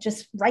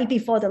just right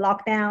before the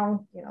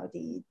lockdown,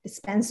 the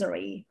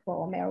dispensary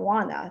for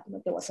marijuana,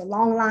 there was a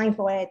long line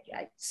for it.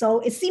 Right?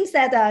 So it seems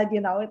that,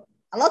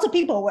 a lot of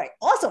people were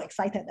also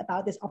excited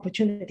about this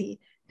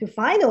opportunity to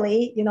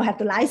finally, have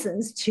the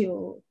license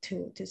to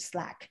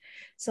slack.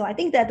 So I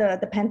think that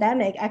the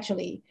pandemic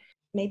actually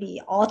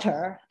maybe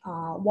alter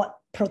what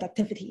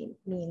productivity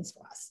means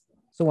for us.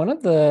 So one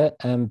of the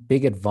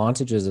big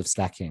advantages of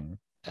slacking,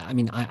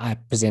 I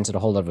presented a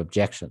whole lot of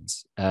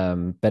objections,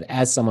 but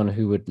as someone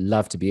who would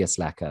love to be a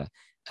slacker,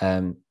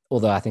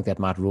 although I think that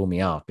might rule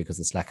me out because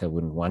the slacker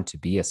wouldn't want to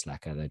be a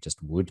slacker, they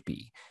just would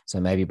be. So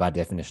maybe by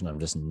definition, I'm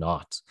just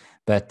not.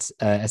 But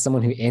as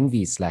someone who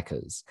envies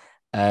slackers,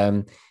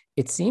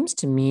 it seems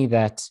to me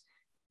that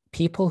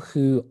people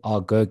who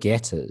are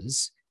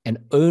go-getters and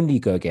only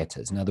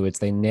go-getters, in other words,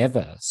 they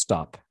never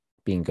stop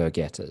being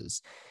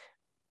go-getters,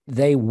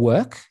 they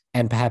work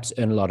and perhaps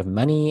earn a lot of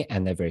money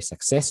and they're very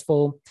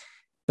successful.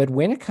 But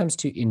when it comes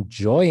to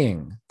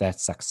enjoying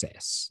that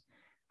success,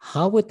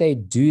 how would they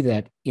do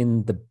that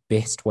in the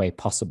best way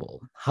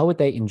possible? How would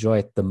they enjoy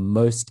it the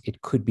most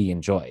it could be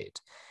enjoyed?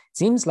 It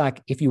seems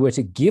like if you were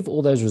to give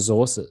all those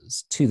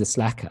resources to the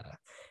slacker,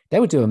 they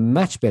would do a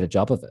much better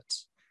job of it,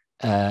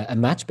 a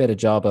much better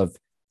job of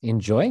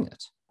enjoying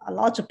it. A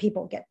lot of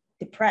people get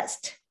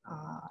depressed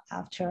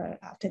after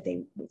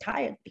they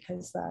retired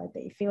because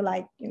they feel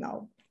like,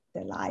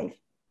 their life,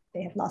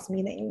 they have lost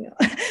meaning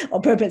or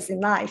purpose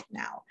in life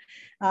now.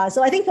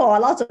 So I think for a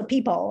lot of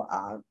people,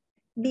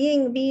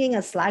 being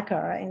a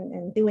slacker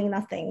and doing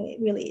nothing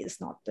really is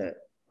not the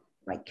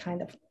right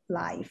kind of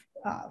life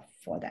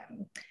for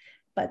them.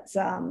 But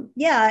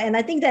and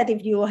I think that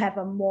if you have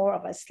a more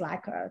of a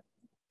slacker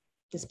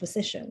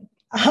disposition,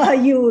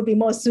 you would be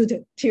more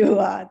suited to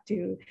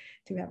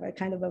have a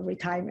kind of a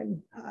retirement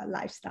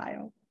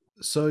lifestyle.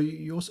 So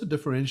you also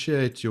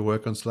differentiate your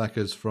work on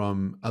slackers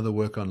from other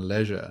work on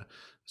leisure.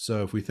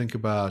 So if we think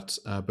about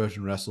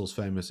Bertrand Russell's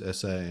famous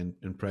essay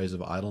in Praise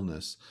of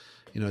Idleness,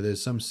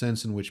 there's some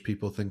sense in which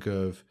people think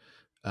of,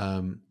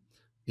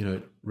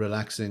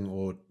 relaxing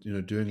or,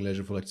 doing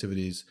leisureful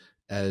activities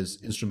as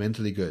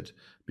instrumentally good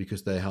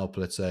because they help,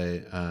 let's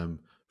say,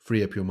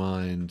 free up your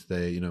mind.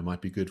 They,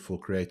 might be good for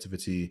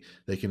creativity.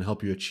 They can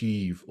help you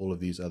achieve all of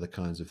these other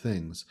kinds of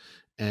things.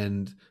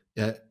 And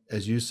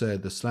as you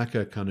said, the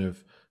slacker kind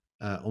of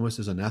almost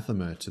as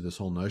anathema to this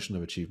whole notion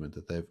of achievement,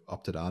 that they've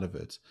opted out of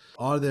it.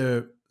 Are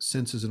there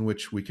senses in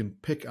which we can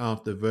pick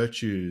out the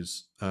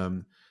virtues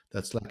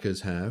that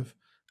slackers have,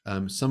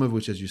 some of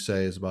which, as you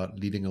say, is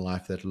about leading a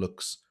life that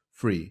looks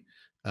free,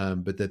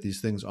 but that these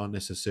things aren't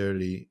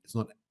necessarily, it's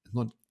not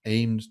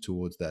aimed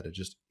towards that. It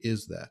just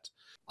is that.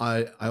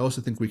 I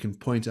also think we can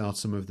point out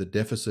some of the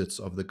deficits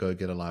of the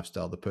go-getter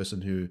lifestyle, the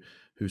person who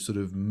sort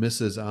of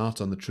misses out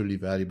on the truly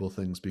valuable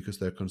things because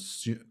they're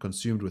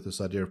consumed with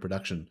this idea of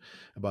production,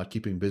 about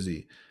keeping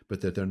busy,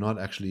 but that they're not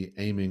actually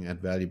aiming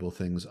at valuable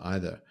things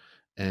either.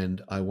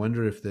 And I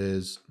wonder if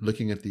there's,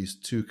 looking at these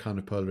two kind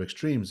of polar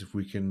extremes, if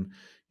we can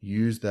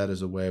use that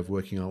as a way of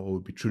working out what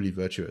would be truly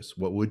virtuous,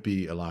 what would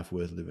be a life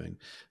worth living,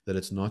 that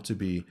it's not to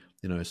be,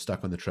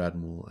 stuck on the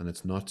treadmill, and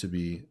it's not to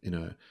be,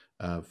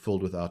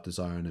 filled without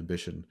desire and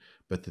ambition,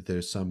 but that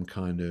there's some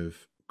kind of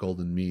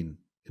golden mean,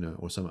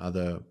 or some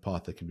other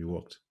path that can be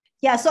walked.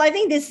 Yeah, so I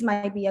think this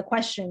might be a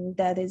question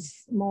that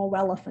is more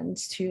relevant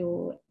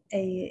to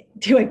a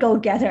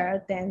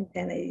go-getter than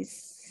a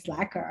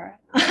slacker,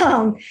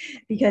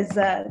 because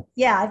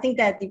I think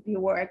that if you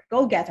were a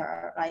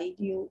go-getter, right,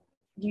 you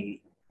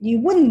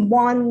wouldn't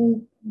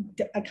want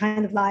a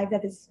kind of life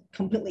that is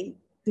completely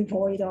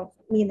devoid of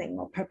meaning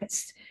or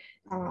purpose,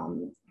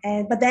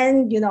 but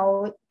then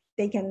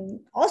they can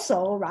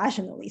also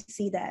rationally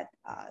see that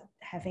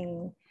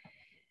having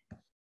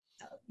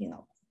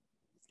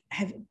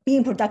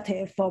being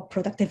productive for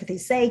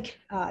productivity's sake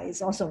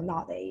is also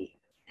not a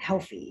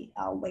healthy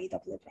way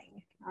of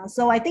living.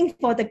 So I think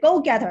for the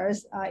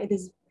go-getters, it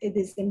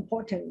is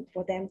important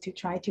for them to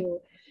try to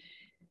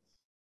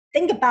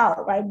think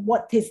about, right,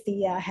 what is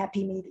the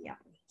happy medium.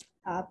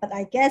 But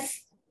I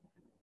guess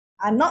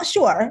I'm not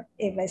sure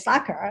if a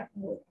slacker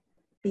would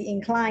be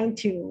inclined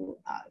to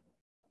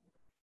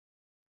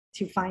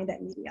find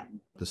that medium.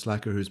 The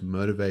slacker who's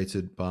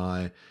motivated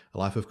by a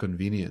life of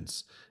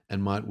convenience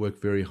and might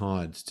work very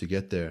hard to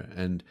get there.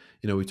 And,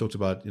 we talked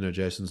about,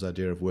 Jason's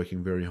idea of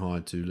working very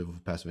hard to live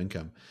off passive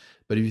income.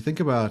 But if you think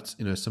about,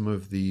 some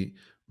of the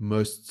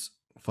most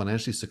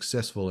financially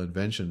successful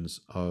inventions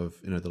of,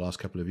 the last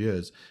couple of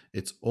years,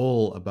 it's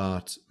all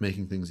about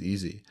making things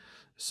easy.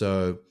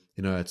 So,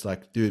 it's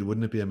like, dude,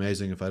 wouldn't it be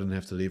amazing if I didn't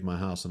have to leave my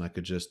house and I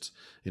could just,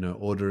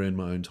 order in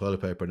my own toilet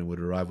paper and it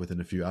would arrive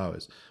within a few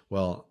hours?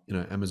 Well,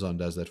 Amazon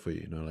does that for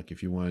you. Like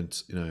if you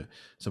want,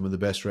 some of the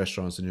best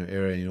restaurants in your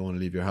area and you don't want to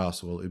leave your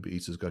house, well, Uber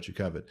Eats has got you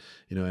covered.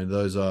 And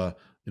those are,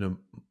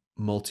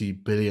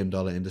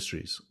 multi-billion-dollar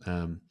industries.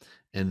 And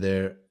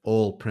they're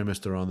all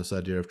premised around this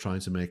idea of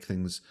trying to make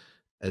things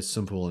as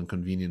simple and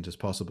convenient as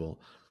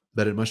possible.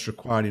 But it must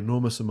require an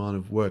enormous amount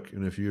of work.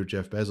 If you're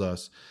Jeff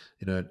Bezos,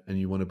 and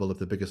you want to build up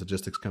the biggest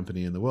logistics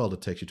company in the world, it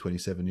takes you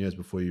 27 years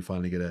before you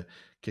finally get a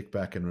kick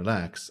back and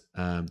relax.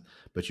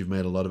 But you've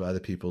made a lot of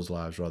other people's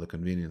lives rather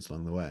convenient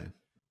along the way.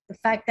 The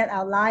fact that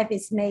our life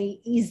is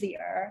made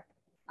easier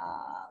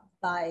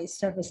by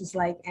services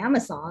like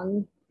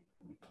Amazon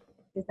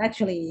is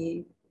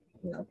actually,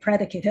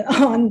 predicated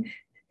on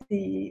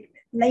the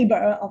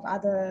labor of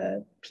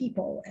other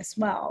people as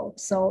well.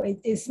 So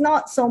it's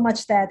not so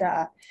much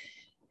that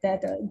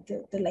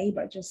the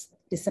labor just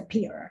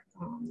disappear.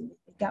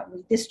 It got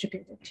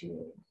redistributed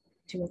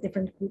to a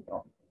different group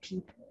of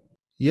people.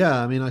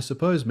 Yeah, I mean, I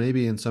suppose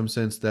maybe in some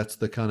sense that's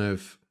the kind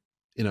of,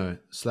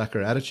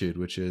 slacker attitude,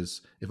 which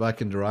is, if I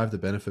can derive the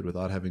benefit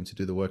without having to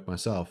do the work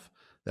myself,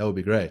 that would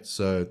be great.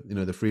 So,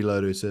 the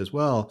freeloader who says,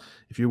 well,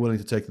 if you're willing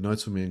to take the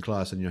notes for me in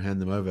class and you hand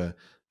them over,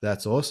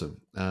 that's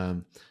awesome.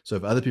 So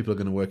if other people are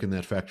going to work in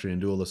that factory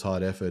and do all this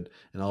hard effort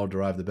and I'll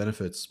derive the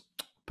benefits,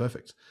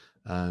 perfect.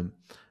 And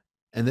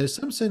there's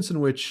some sense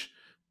in which,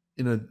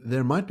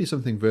 there might be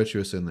something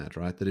virtuous in that,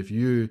 right? That if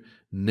you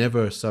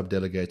never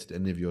subdelegated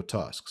any of your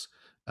tasks,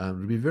 it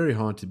would be very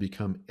hard to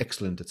become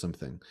excellent at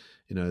something.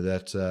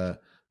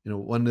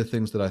 One of the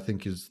things that I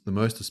think is the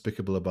most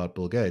despicable about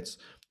Bill Gates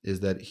is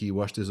that he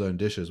washed his own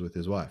dishes with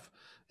his wife.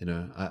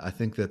 I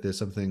think that there's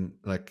something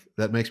like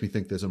that makes me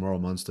think there's a moral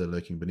monster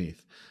lurking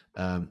beneath.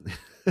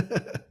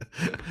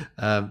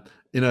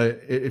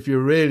 If you're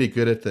really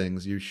good at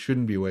things, you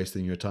shouldn't be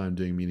wasting your time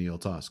doing menial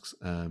tasks.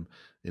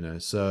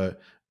 So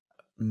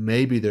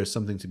maybe there's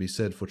something to be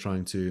said for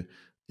trying to,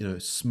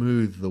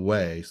 smooth the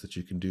way so that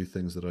you can do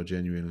things that are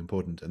genuinely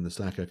important. And the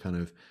slacker kind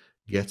of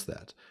gets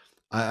that.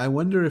 I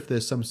wonder if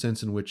there's some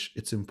sense in which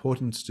it's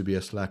important to be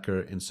a slacker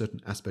in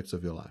certain aspects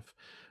of your life.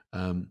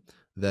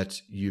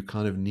 That you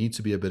kind of need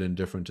to be a bit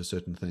indifferent to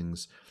certain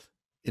things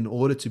in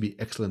order to be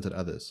excellent at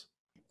others.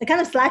 The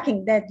kind of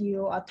slacking that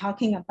you are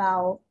talking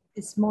about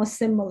is more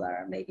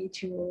similar maybe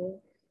to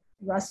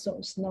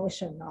Russell's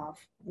notion of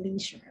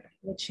leisure,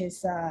 which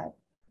is,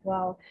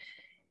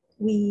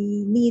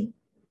 we need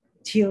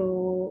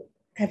to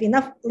have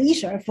enough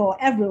leisure for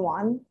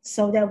everyone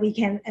so that we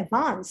can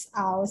advance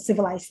our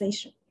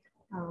civilization.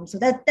 So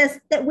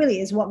that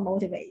really is what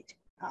motivates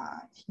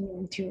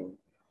him to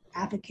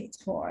advocate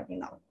for,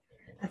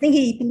 I think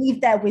he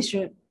believed that we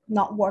should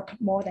not work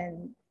more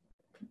than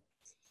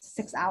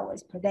 6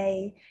 hours per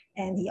day.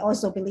 And he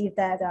also believed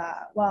that,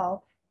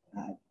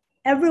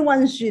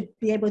 everyone should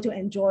be able to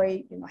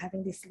enjoy,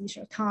 having this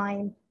leisure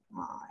time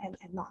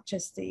and not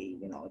just the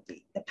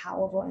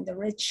powerful and the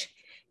rich.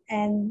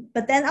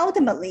 But then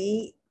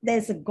ultimately,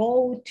 there's a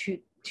goal to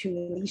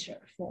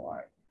leisure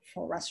for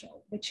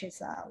Russell, which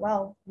is,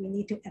 we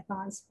need to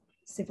advance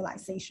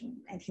civilization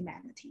and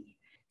humanity.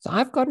 So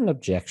I've got an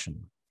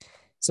objection.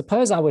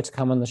 Suppose I were to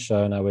come on the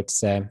show and I would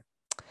say,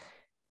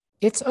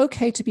 it's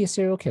okay to be a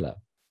serial killer.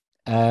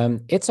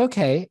 It's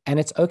okay. And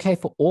it's okay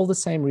for all the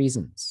same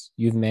reasons.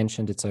 You've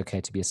mentioned it's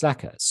okay to be a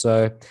slacker.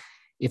 So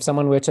if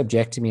someone were to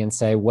object to me and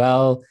say,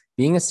 well,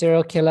 being a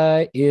serial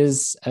killer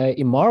is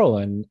immoral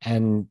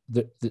and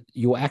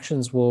your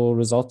actions will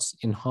result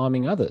in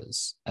harming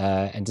others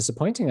and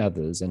disappointing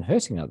others and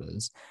hurting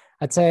others,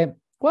 I'd say,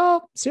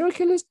 well, serial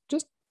killers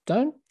just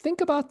don't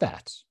think about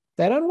that.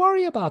 They don't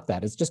worry about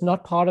that. It's just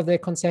not part of their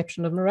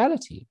conception of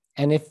morality.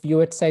 And if you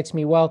were to say to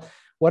me, well,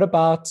 what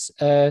about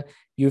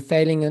you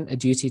failing a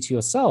duty to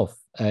yourself?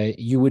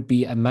 You would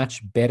be a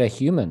much better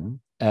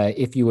human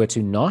if you were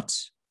to not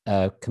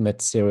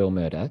commit serial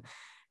murder.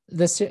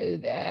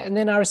 And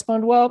then I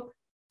respond, well,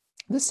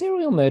 the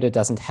serial murder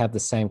doesn't have the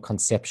same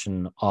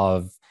conception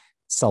of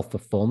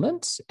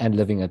self-fulfillment and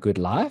living a good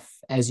life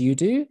as you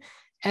do.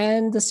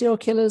 And the serial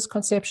killer's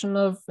conception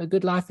of a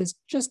good life is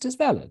just as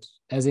valid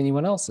as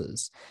anyone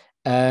else's.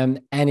 And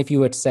if you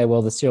were to say,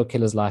 well, the serial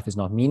killer's life is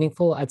not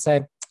meaningful, I'd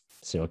say,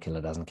 serial killer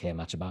doesn't care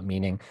much about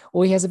meaning,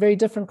 or he has a very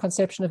different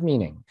conception of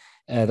meaning.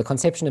 The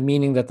conception of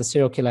meaning that the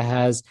serial killer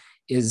has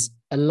is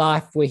a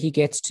life where he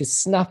gets to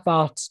snuff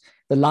out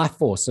the life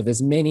force of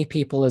as many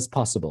people as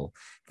possible.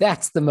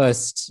 That's the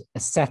most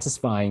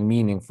satisfying,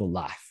 meaningful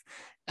life.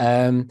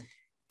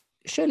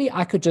 Surely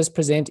I could just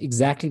present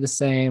exactly the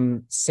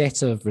same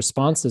set of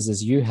responses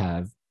as you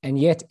have, and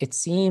yet it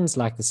seems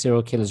like the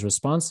serial killer's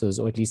responses,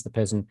 or at least the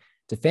person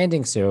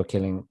defending serial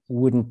killing,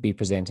 wouldn't be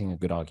presenting a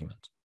good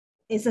argument.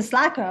 Is a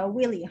slacker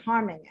really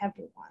harming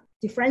everyone?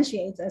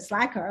 Differentiates a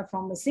slacker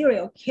from a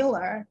serial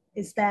killer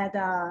is that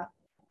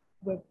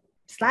with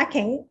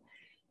slacking,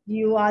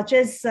 you are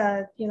just,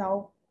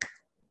 you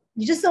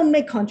just don't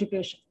make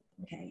contribution,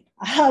 okay?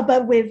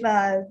 But with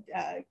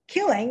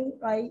killing,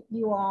 right,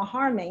 you are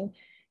harming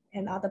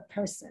another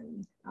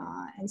person.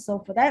 And so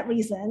for that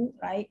reason,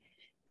 right,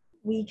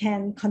 we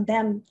can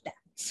condemn that,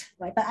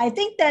 right? But I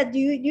think that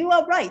you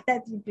are right,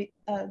 that you be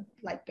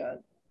like a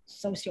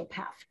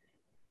sociopath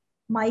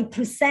might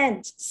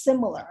present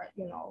similar,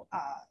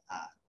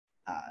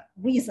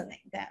 reasoning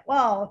that,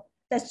 well,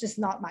 that's just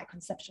not my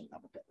conception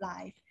of a good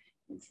life.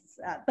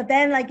 But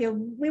then, like,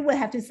 we would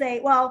have to say,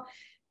 well,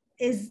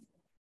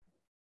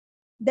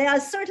 there are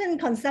certain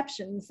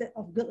conceptions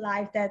of good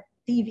life that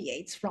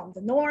deviates from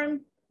the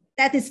norm.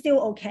 That is still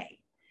okay.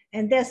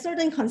 And there are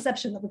certain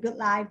conceptions of a good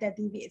life that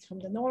deviates from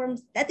the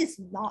norms. That is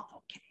not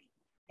okay.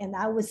 And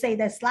I would say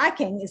that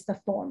slacking is the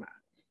former,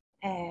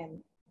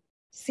 and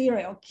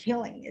serial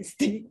killing is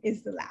the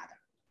latter.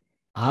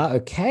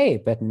 Okay,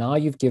 but now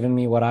you've given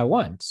me what I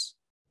want,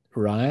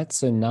 right?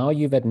 So now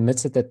you've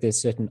admitted that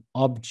there's certain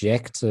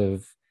objectively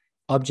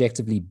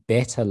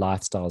better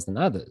lifestyles than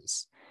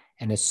others.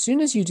 And as soon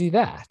as you do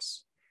that,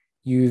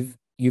 you've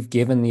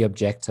given the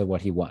objector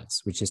what he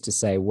wants, which is to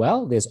say,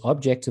 well, there's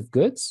objective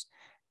goods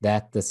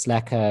that the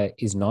slacker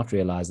is not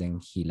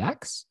realizing he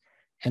lacks.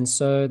 And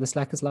so the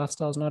slacker's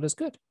lifestyle is not as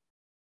good.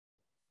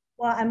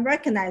 Well, I'm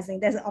recognizing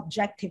there's an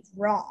objective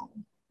wrong.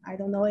 I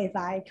don't know if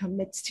I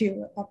commit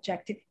to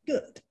objective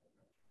good.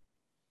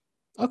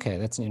 Okay,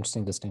 that's an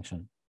interesting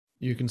distinction.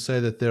 You can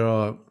say that there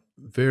are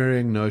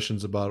varying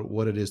notions about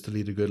what it is to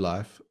lead a good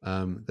life,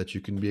 that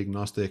you can be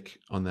agnostic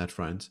on that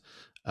front,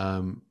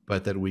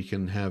 but that we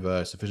can have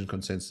a sufficient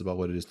consensus about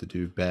what it is to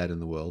do bad in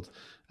the world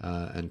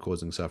and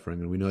causing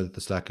suffering. And we know that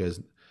the slacker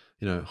is,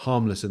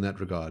 harmless in that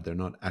regard. They're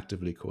not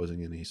actively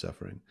causing any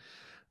suffering.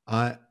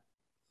 I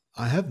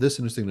have this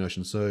interesting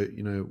notion. So,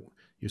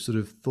 you sort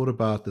of thought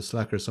about the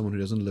slacker as someone who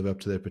doesn't live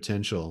up to their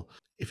potential.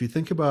 If you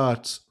think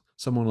about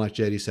someone like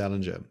J.D.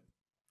 Salinger,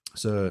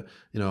 so,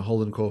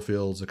 Holden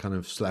Caulfield's a kind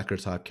of slacker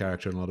type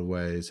character in a lot of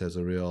ways, has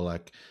a real,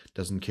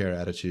 doesn't care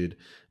attitude.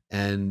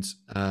 And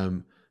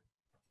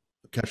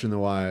Catcher in the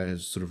Rye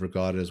is sort of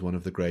regarded as one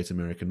of the great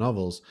American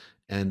novels.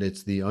 And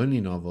it's the only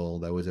novel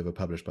that was ever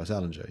published by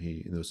Salinger.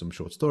 There were some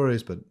short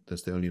stories, but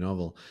that's the only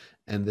novel.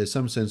 And there's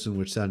some sense in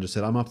which Salinger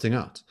said, I'm opting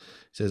out.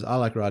 He says, I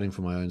like writing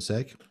for my own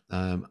sake.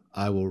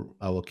 I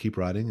will keep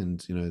writing.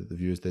 And, the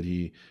view is that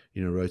he,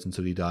 wrote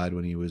until he died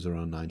when he was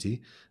around 90,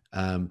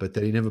 but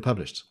that he never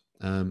published.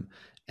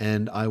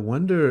 And I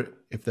wonder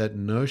if that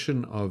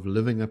notion of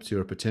living up to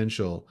your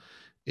potential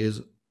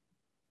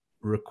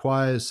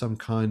requires some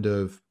kind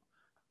of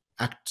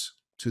act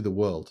to the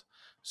world.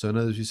 So in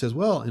other words, he says,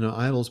 well,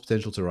 I had all this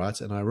potential to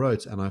write and I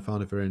wrote and I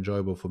found it very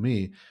enjoyable for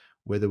me.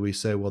 Whether we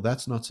say, well,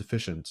 that's not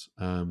sufficient.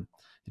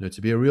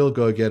 To be a real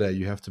go-getter,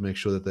 you have to make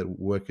sure that that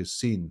work is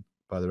seen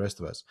by the rest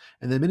of us.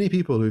 And there are many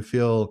people who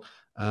feel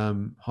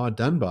hard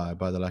done by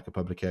the lack of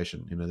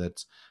publication.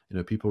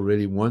 People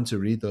really want to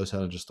read those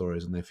Salinger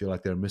stories and they feel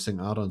like they're missing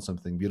out on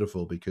something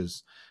beautiful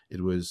because it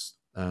was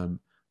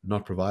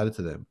not provided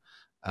to them.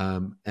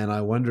 And I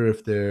wonder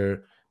if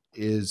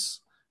there's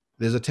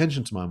a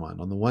tension to my mind.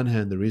 On the one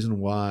hand, the reason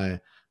why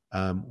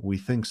we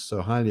think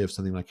so highly of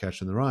something like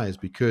Catcher in the Rye is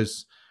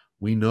because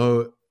we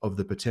know of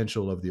the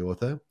potential of the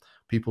author.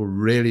 People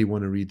really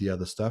want to read the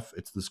other stuff.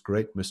 It's this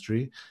great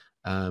mystery.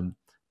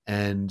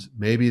 and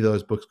maybe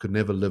those books could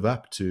never live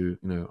up to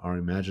our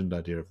imagined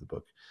idea of the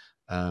book,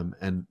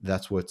 and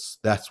that's what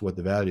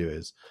the value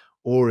is.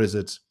 Or is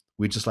it,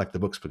 we just like the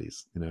books,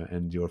 please,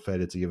 and your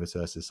failure to give it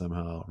to us is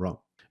somehow wrong?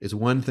 It's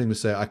one thing to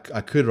say, I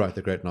could write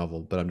the great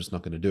novel, but I'm just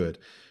not going to do it.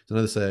 It's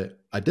another to say,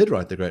 I did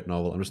write the great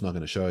novel, I'm just not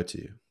going to show it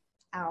to you.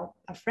 Our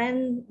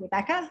friend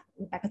Rebecca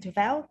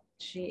Tuvel,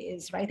 she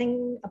is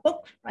writing a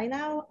book right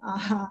now,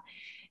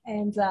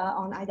 and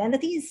on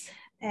identities.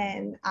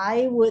 And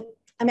I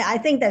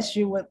think that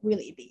she would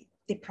really be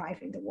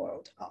depriving the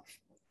world of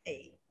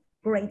a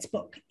great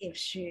book if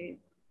she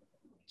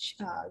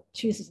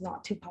chooses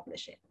not to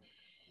publish it.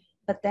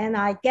 But then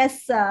I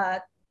guess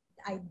I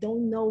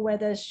don't know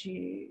whether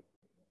she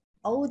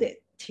owed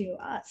it to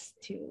us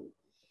to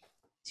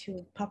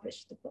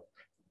publish the book.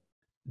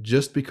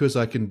 Just because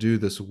I can do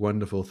this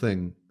wonderful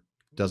thing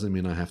doesn't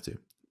mean I have to.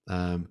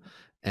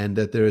 And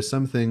that there is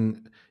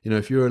something,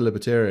 if you're a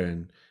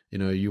libertarian,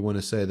 you want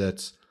to say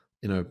that,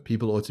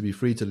 people ought to be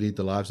free to lead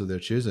the lives of their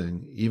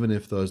choosing, even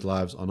if those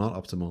lives are not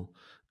optimal.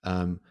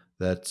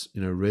 That,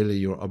 really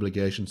your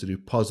obligation to do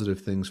positive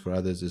things for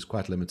others is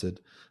quite limited,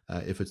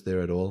 if it's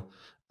there at all.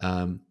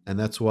 And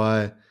that's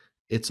why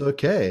it's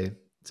okay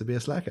to be a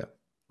slacker.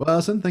 Well,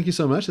 Alison, thank you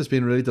so much. It's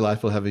been really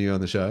delightful having you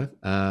on the show.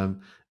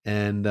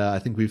 And I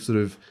think we've sort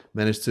of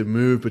managed to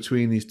move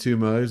between these two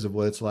modes of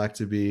what it's like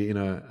to be,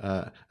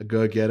 a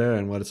go-getter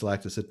and what it's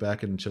like to sit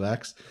back and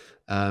chillax.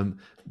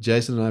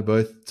 Jason and I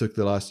both took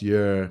the last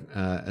year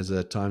as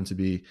a time to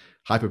be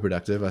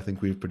hyper-productive. I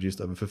think we've produced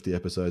over 50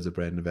 episodes of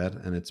Brain and Vat,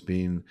 and it's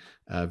been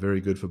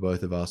very good for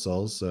both of our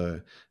souls.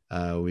 So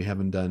we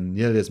haven't done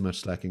nearly as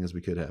much slacking as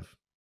we could have.